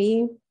came to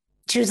me.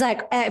 She was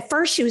like, at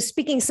first she was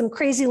speaking some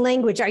crazy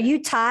language. Are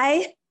you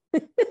Thai?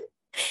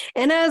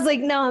 And I was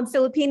like, no, I'm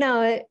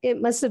Filipino.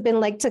 It must have been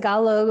like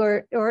Tagalog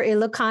or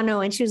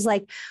Ilocano. And she was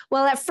like,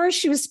 well, at first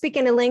she was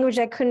speaking a language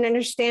I couldn't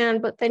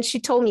understand. But then she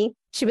told me,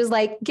 she was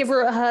like, give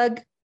her a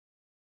hug.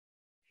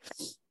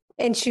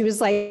 And she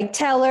was like,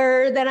 tell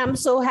her that I'm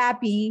so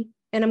happy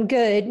and I'm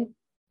good.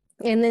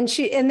 And then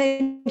she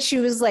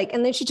was like,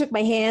 and then she took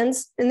my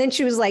hands and then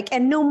she was like,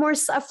 and no more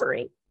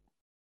suffering.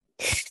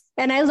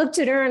 And I looked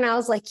at her and I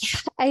was like, yeah,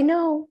 I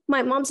know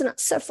my mom's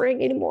not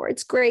suffering anymore.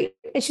 It's great.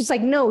 And she's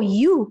like, no,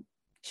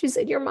 she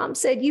said, your mom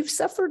said you've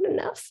suffered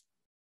enough.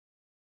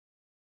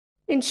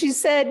 And she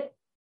said,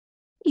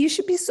 you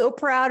should be so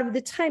proud of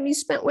the time you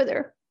spent with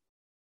her,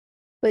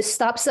 but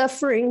stop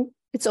suffering.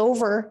 It's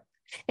over.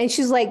 And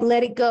she's like,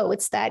 let it go.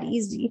 It's that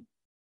easy.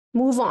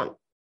 Move on.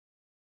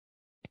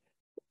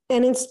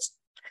 And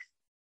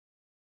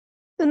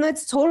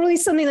that's totally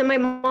something that my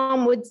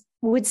mom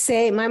would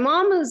say. My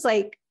mom was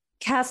like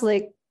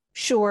Catholic,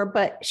 sure,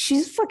 but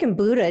she's fucking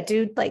Buddha,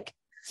 dude. Like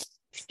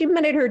she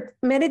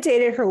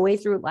meditated her way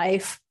through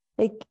life.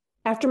 Like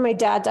after my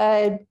dad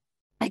died,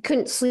 I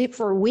couldn't sleep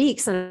for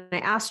weeks. And I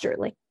asked her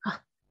like,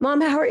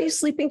 Mom, how are you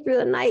sleeping through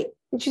the night?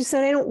 And she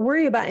said, I don't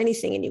worry about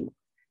anything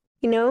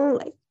anymore,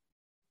 like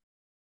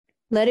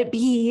let it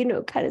be,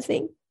 kind of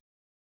thing.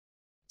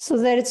 So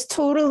that it's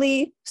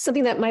totally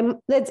something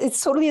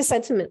it's totally a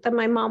sentiment that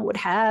my mom would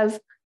have.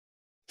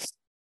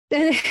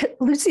 And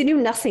Lucy knew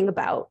nothing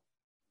about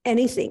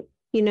anything,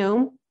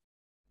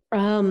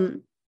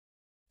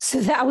 So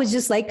that was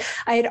just like,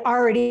 I had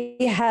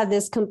already had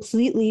this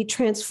completely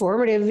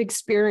transformative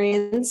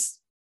experience.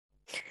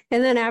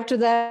 And then after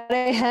that,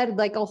 I had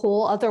like a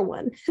whole other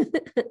one.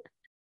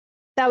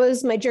 That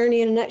was my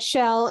journey in a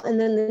nutshell. And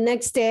then the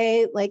next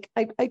day, like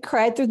I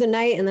cried through the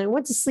night and then I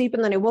went to sleep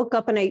and then I woke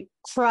up and I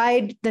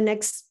cried the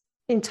next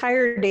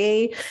entire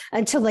day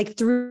until like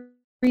 3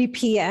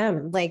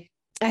 p.m. Like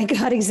I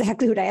got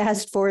exactly what I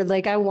asked for.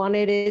 Like I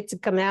wanted it to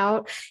come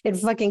out. It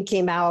fucking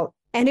came out.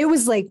 And it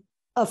was like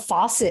a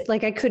faucet.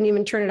 Like I couldn't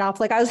even turn it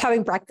off. Like I was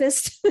having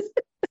breakfast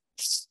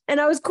and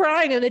I was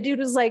crying and the dude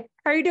was like,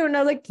 how are you doing? I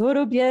was like,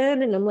 todo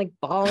bien. And I'm like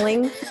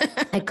bawling.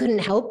 I couldn't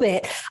help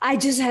it. I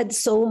just had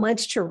so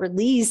much to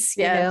release,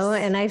 you know,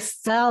 and I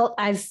felt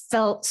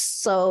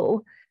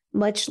so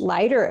much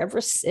lighter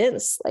ever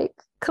since, like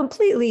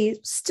completely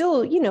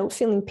still,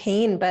 feeling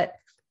pain, but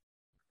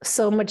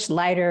so much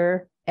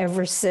lighter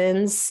ever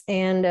since.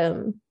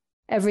 And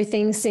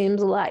everything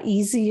seems a lot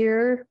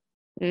easier.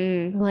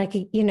 Like,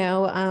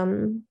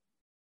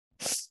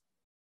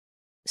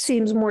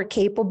 seems more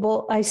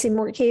capable. I seem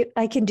more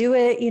I can do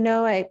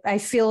it. I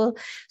feel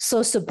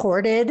so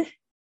supported.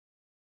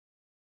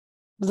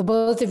 The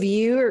both of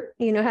you are,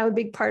 have a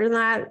big part in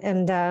that.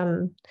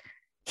 And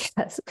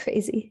that's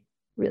crazy,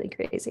 really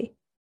crazy.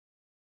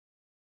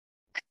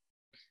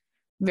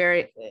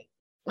 I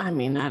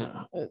don't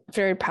know,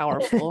 very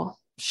powerful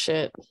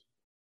shit.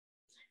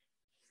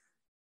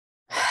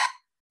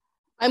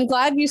 I'm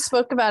glad you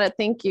spoke about it.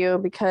 Thank you.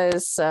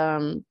 Because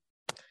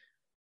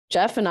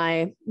Jeff and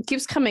I,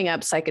 keeps coming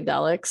up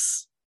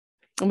psychedelics.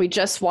 And we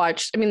just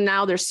watched,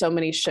 now there's so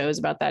many shows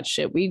about that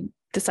shit.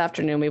 This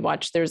afternoon we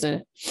watched,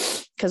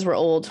 because we're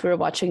old, we were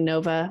watching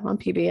Nova on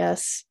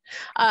PBS.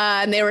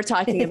 And they were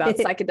talking about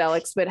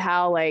psychedelics, but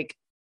how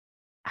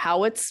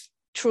it's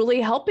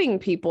truly helping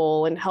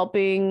people and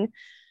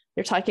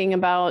they're talking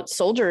about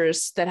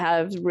soldiers that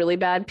have really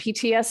bad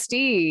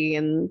PTSD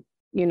and,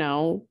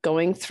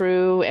 going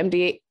through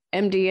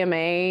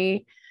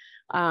MDMA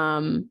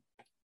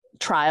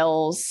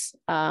trials.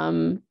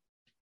 And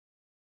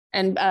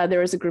there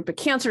was a group of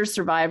cancer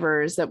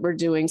survivors that were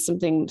doing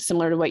something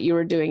similar to what you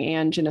were doing,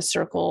 Ange, in a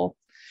circle.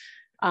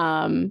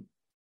 And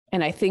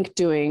I think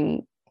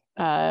doing,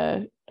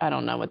 I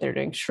don't know what they're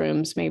doing,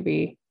 shrooms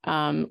maybe,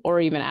 or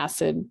even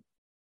acid,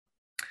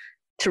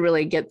 to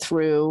really get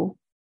through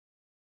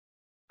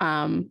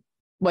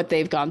what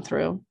they've gone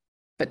through,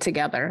 but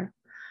together.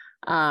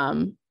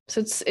 So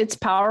it's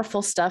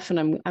powerful stuff,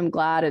 and I'm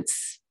glad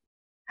it's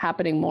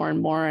happening more and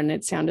more. And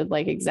it sounded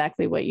like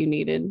exactly what you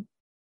needed.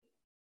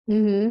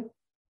 I'm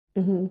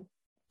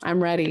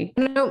ready.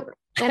 No,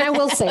 and I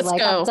will say, Let's like,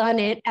 go. I've done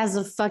it as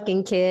a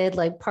fucking kid,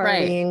 like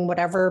partying,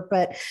 whatever,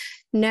 but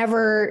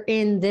never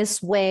in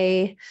this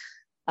way.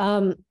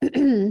 So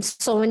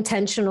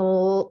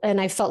intentional,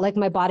 and I felt like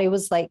my body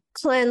was like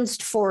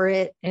cleansed for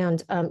it.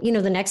 And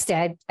the next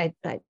day I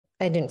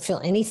didn't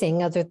feel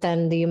anything other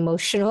than the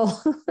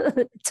emotional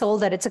toll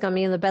that it took on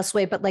me in the best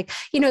way. But like,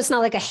 it's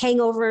not like a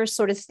hangover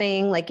sort of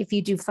thing. Like if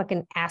you do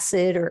fucking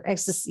acid or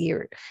ecstasy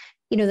or,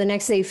 the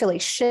next day you feel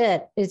like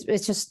shit. It's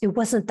just, it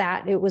wasn't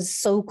that. It was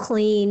so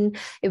clean.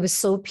 It was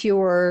so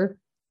pure.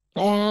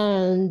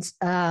 And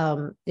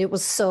it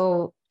was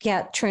so,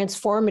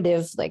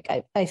 transformative.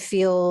 Like I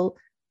feel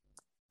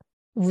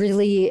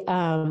really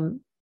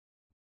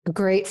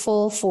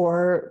grateful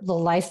for the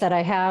life that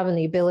I have and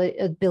the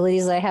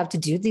abilities I have to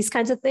do these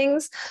kinds of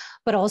things,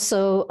 but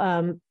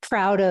also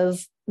proud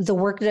of the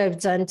work that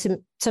I've done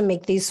to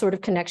make these sort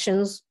of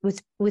connections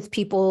with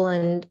people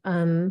and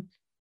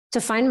to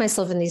find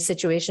myself in these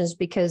situations,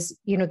 because,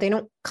 they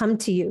don't come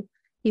to you.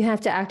 You have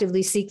to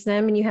actively seek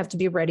them, and you have to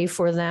be ready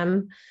for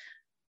them.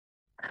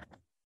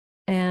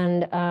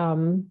 And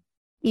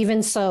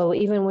even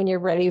when you're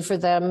ready for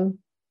them,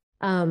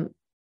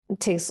 it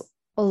takes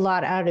a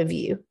lot out of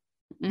you.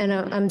 And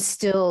I'm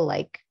still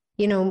like,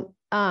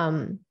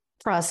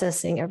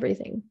 processing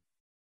everything.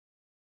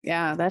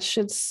 Yeah, that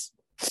shit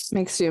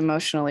makes you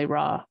emotionally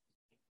raw.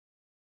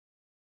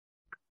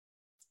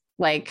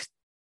 Like,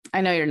 I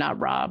know you're not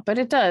raw, but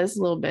it does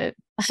a little bit.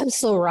 I'm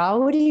so raw.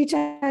 What are you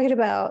talking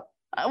about?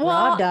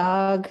 Raw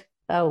dog.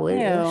 Oh,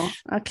 ew.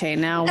 Okay,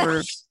 now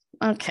we're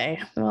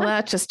okay. Well,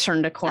 that just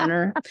turned a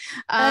corner. Okay,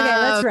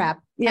 let's wrap.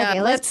 Yeah,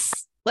 okay,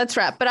 let's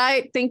wrap. But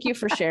I thank you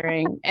for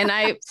sharing, and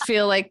I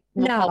feel like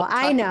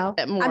I know.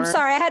 I'm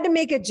sorry, I had to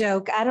make a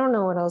joke. I don't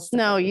know what else.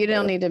 No, you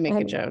don't need to make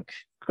a joke.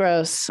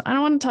 Gross. I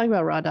don't want to talk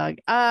about raw dog.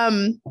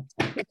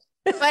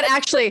 But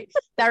actually,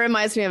 that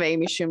reminds me of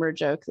Amy Schumer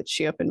joke that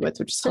she opened with,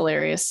 which is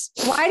hilarious.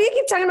 Why do you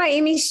keep talking about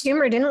Amy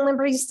Schumer? Didn't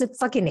Limber used to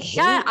fucking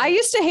hate her? Yeah, I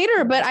used to hate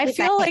her, but I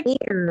feel like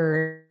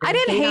I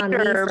didn't hate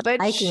her,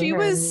 but she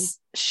was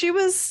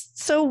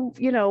so,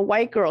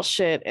 white girl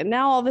shit. And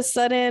now all of a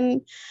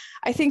sudden,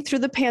 I think through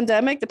the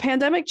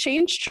pandemic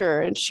changed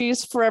her, and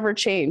she's forever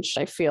changed,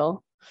 I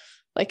feel,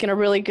 like in a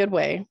really good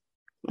way.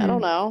 I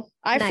don't know.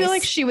 I feel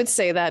like she would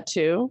say that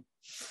too.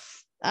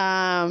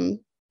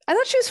 I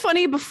thought she was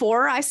funny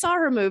before. I saw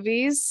her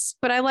movies,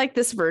 but I like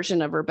this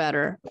version of her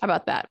better. How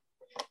about that?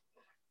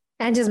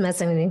 I'm just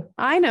messing with you.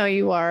 I know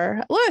you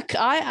are. Look,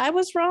 I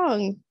was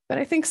wrong, but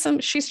I think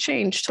she's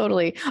changed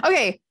totally.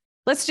 Okay,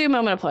 let's do a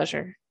moment of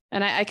pleasure.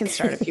 And I can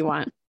start if you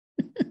want.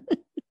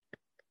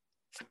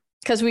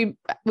 Because we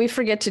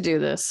forget to do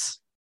this.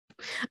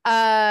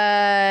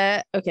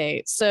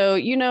 Okay, so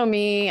you know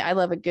me. I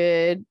love a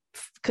good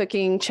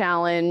cooking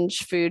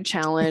challenge, food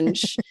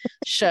challenge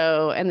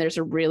show, and there's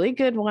a really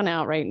good one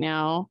out right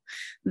now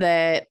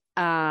that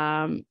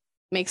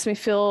makes me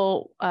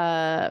feel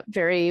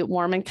very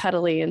warm and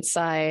cuddly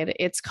inside.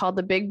 It's called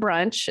The Big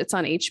Brunch. It's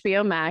on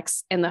HBO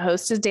Max, and the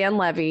host is Dan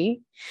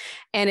Levy,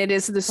 and it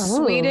is the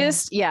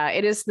sweetest. Yeah,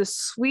 it is the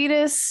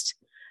sweetest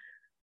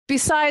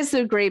besides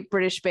the Great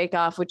British Bake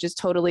Off, which is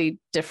totally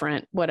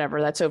different,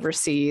 whatever, that's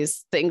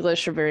overseas. The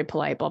English are very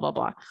polite, blah, blah,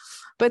 blah.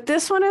 But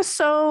this one is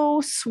so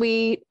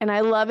sweet and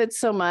I love it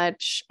so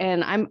much.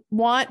 And I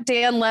want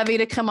Dan Levy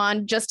to come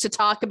on just to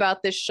talk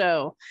about this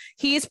show.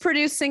 He's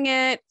producing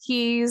it.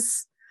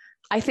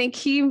 I think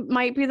he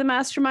might be the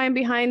mastermind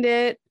behind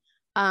it.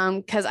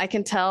 Because I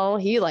can tell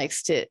he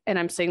likes to, and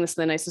I'm saying this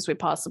in the nicest way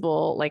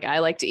possible. Like I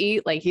like to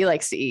eat, like he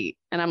likes to eat.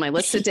 And I'm like,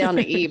 let's sit down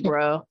and eat,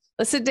 bro.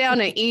 Let's sit down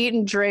and eat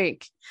and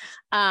drink.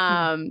 But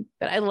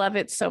I love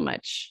it so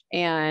much.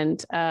 And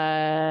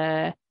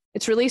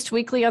it's released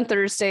weekly on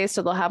Thursday.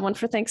 So they'll have one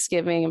for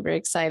Thanksgiving. I'm very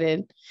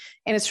excited.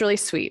 And it's really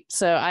sweet.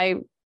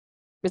 So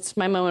it's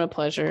my moment of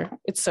pleasure.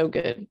 It's so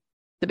good.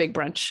 The Big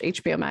Brunch,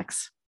 HBO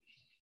Max.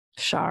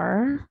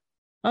 Shar?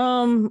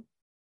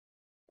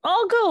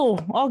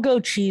 I'll go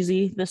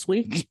cheesy this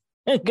week.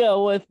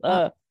 Go with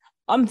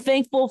I'm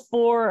thankful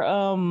for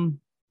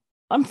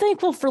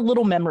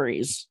little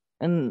memories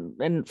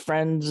and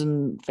friends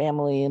and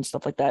family and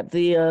stuff like that.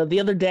 The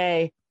other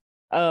day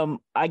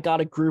I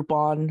got a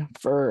Groupon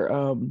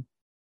for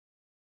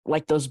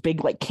like those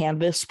big like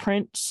canvas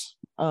prints.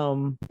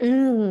 Yes,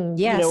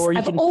 where you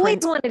I've can always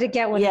print. wanted to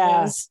get one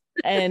of those.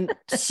 And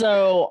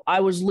so I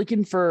was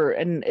looking for,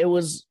 and it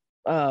was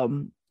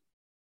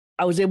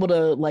I was able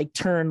to like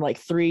turn like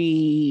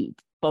 3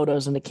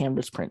 photos into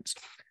canvas prints.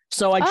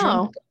 So I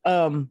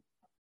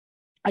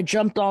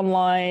jumped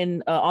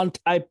online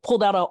I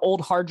pulled out an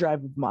old hard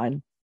drive of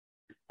mine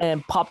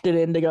and popped it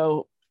in to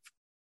go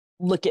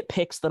look at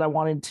pics that I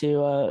wanted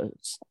to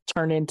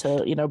turn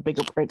into,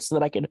 bigger prints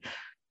that I could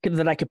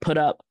put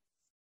up.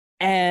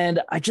 And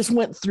I just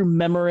went through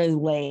memory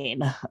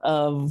lane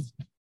of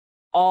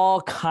all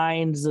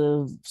kinds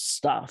of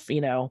stuff,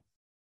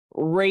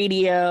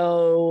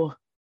 radio,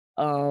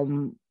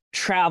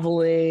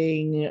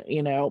 traveling,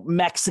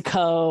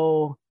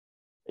 Mexico,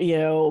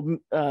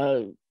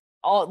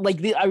 all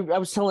like I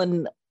was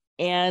telling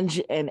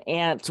Ange and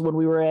Ant when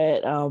we were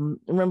at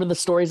remember the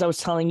stories I was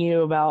telling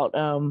you about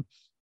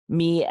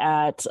me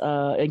at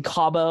in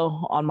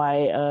Cabo on my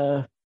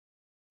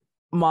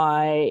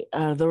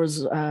there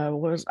was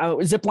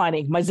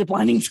ziplining, my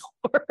ziplining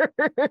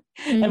tour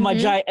and my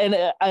giant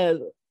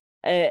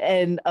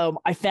and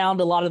I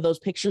found a lot of those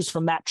pictures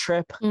from that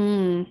trip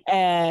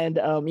and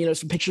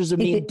some pictures of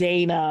me and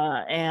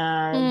Dana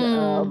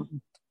and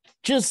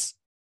just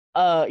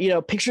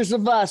pictures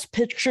of us,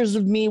 pictures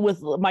of me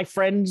with my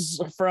friends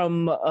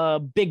from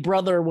Big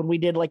Brother when we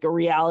did like a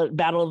reality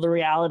battle of the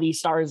reality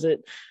stars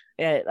at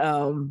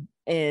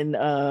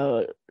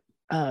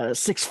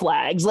Six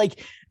Flags,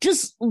 like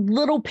just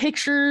little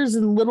pictures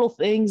and little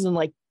things, and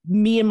like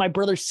me and my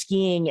brother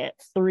skiing at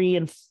 3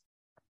 and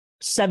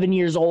 7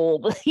 years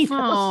old,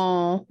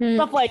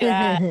 stuff like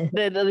that.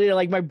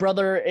 Like my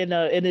brother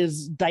in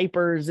his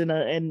diapers in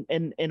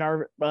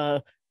our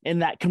in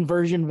that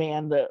conversion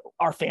van that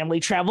our family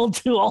traveled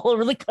to all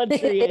over the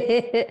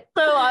country.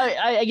 So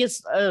I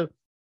guess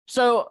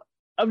so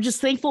I'm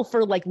just thankful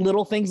for like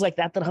little things like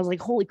that I was like,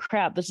 holy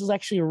crap, this is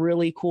actually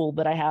really cool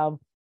that I have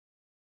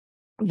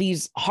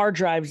these hard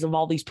drives of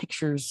all these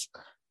pictures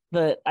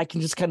that I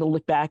can just kind of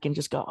look back and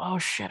just go, oh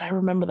shit, I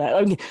remember that.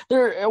 I mean,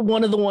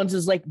 one of the ones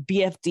is like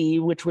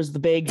BFD, which was the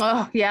big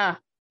the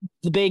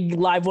big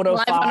Live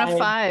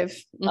 105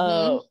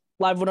 Live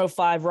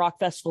 105 rock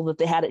festival that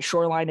they had at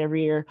Shoreline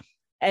every year.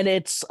 And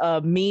it's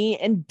me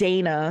and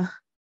Dana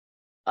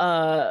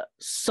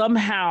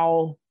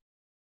somehow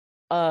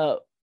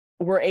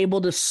were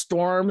able to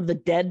storm the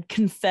dead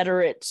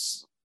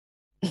Confederates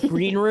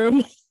green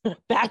room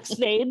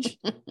backstage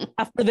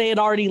after they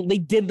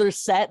did their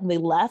set and they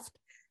left.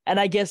 And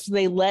I guess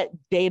they let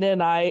Dana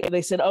and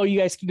they said, oh, you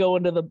guys can go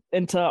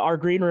into our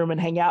green room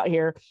and hang out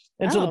here.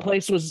 And so the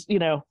place was,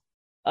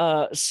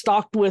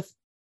 stocked with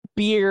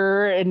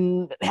beer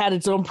and had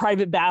its own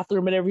private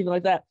bathroom and everything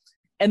like that.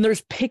 And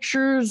there's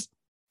pictures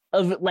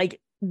of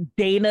like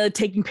Dana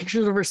taking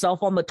pictures of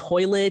herself on the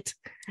toilet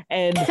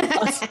and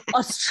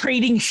us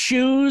trading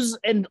shoes.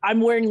 And I'm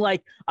wearing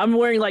like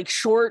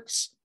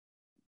shorts,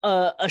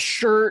 a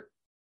shirt,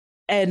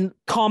 and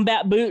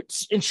combat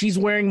boots, and she's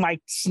wearing my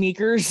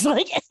sneakers.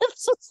 Like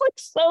it's just like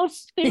so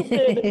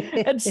stupid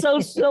and so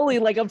silly.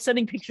 Like I'm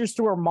sending pictures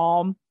to her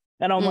mom,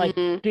 and I'm like,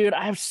 dude,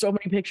 I have so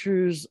many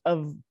pictures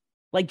of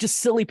like just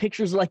silly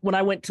pictures. Like when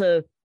I went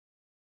to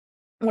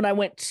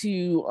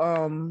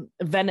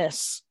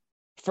Venice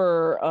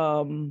for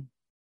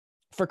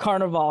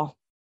Carnival,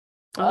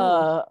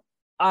 I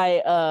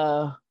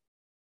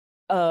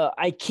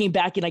came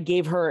back and I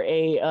gave her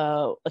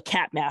a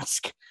cat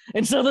mask.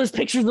 And so there's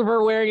pictures of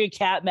her wearing a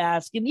cat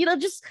mask and,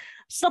 just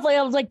stuff like that.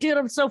 I was like, dude,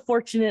 I'm so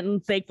fortunate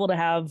and thankful to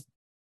have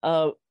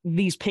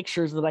these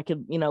pictures that I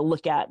could,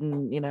 look at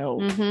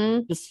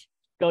and, just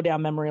go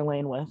down memory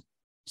lane with.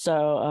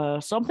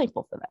 So I'm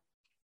thankful for that.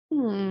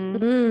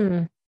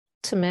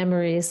 To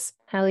memories.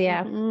 Hell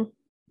yeah.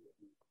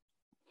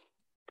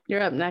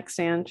 You're up next,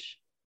 Ange.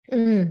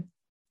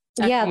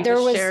 Yeah,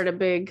 there was shared a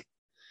big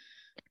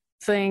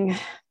thing.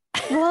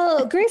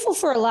 Well, grateful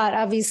for a lot,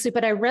 obviously,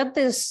 but I read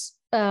this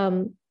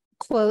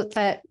quote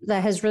that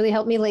has really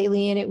helped me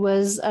lately, and it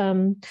was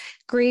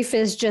grief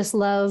is just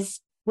love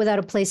without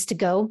a place to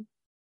go.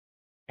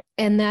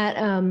 And that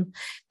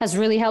has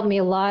really helped me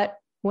a lot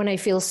when I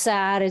feel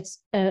sad. It's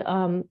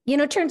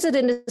turns it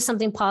into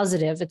something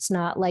positive. It's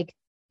not like,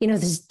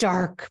 this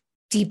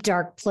deep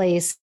dark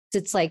place.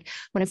 It's like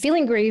when I'm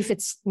feeling grief,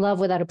 it's love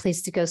without a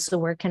place to go. So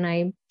where can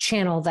I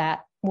channel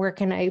that? Where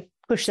can I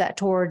push that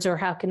towards, or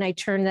how can I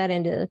turn that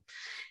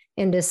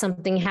into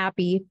something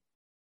happy?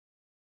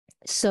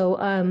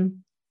 So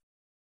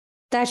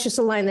that's just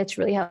a line that's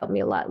really helped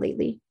me a lot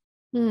lately.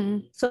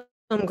 So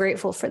I'm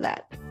grateful for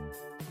that.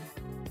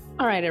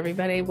 All right,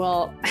 everybody.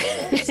 Well,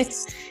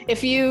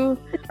 if you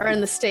are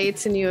in the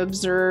States and you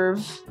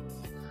observe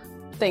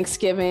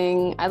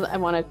Thanksgiving, I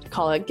want to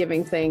call it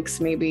giving thanks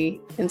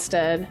maybe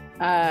instead.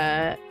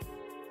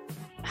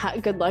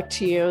 Good luck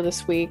to you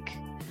this week.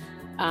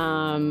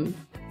 And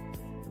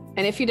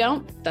if you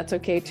don't, that's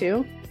okay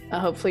too.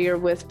 Hopefully you're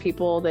with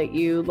people that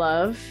you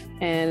love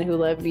and who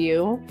love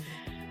you,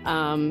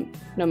 no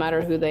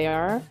matter who they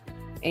are.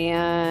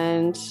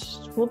 And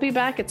we'll be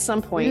back at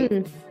some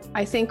point.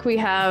 I think we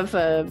have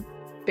a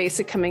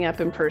basic coming up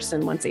in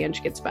person once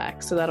Ange gets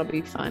back, so that'll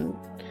be fun.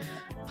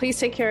 Please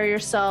take care of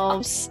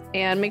yourselves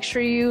and make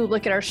sure you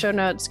look at our show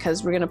notes,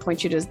 because we're going to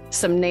point you to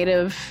some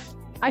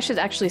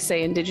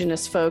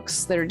indigenous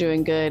folks that are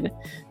doing good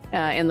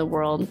in the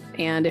world.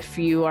 And if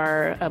you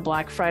are a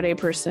Black Friday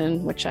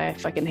person, which I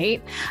fucking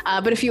hate,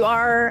 but if you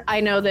are,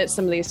 I know that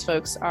some of these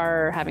folks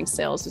are having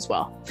sales as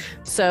well.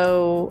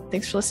 So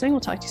thanks for listening.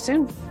 We'll talk to you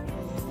soon.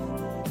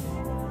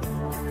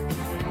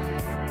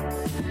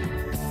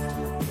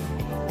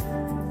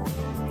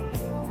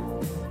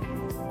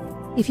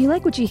 If you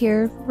like what you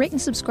hear, rate and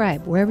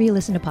subscribe wherever you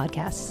listen to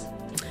podcasts.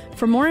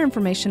 For more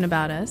information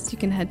about us, you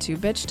can head to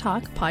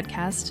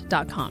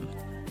bitchtalkpodcast.com.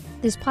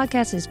 This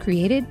podcast is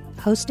created,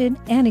 hosted,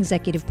 and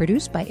executive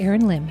produced by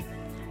Aaron Lim.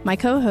 My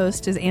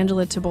co-host is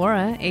Angela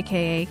Tabora,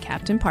 aka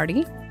Captain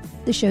Party.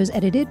 The show's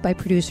edited by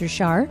producer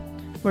Shar.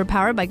 We're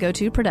powered by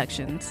GoTo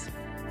Productions.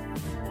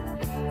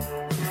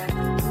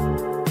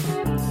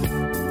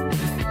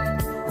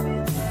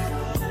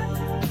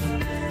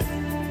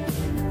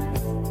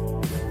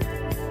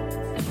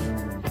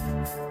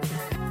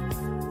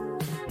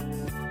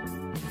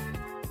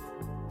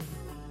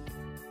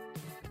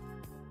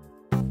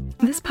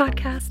 This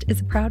podcast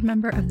is a proud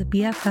member of the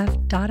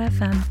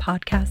BFF.FM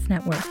podcast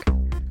network.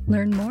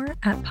 Learn more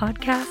at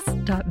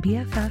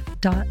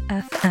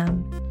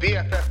podcasts.bff.fm.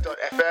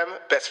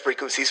 BFF.FM, best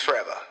frequencies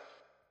forever.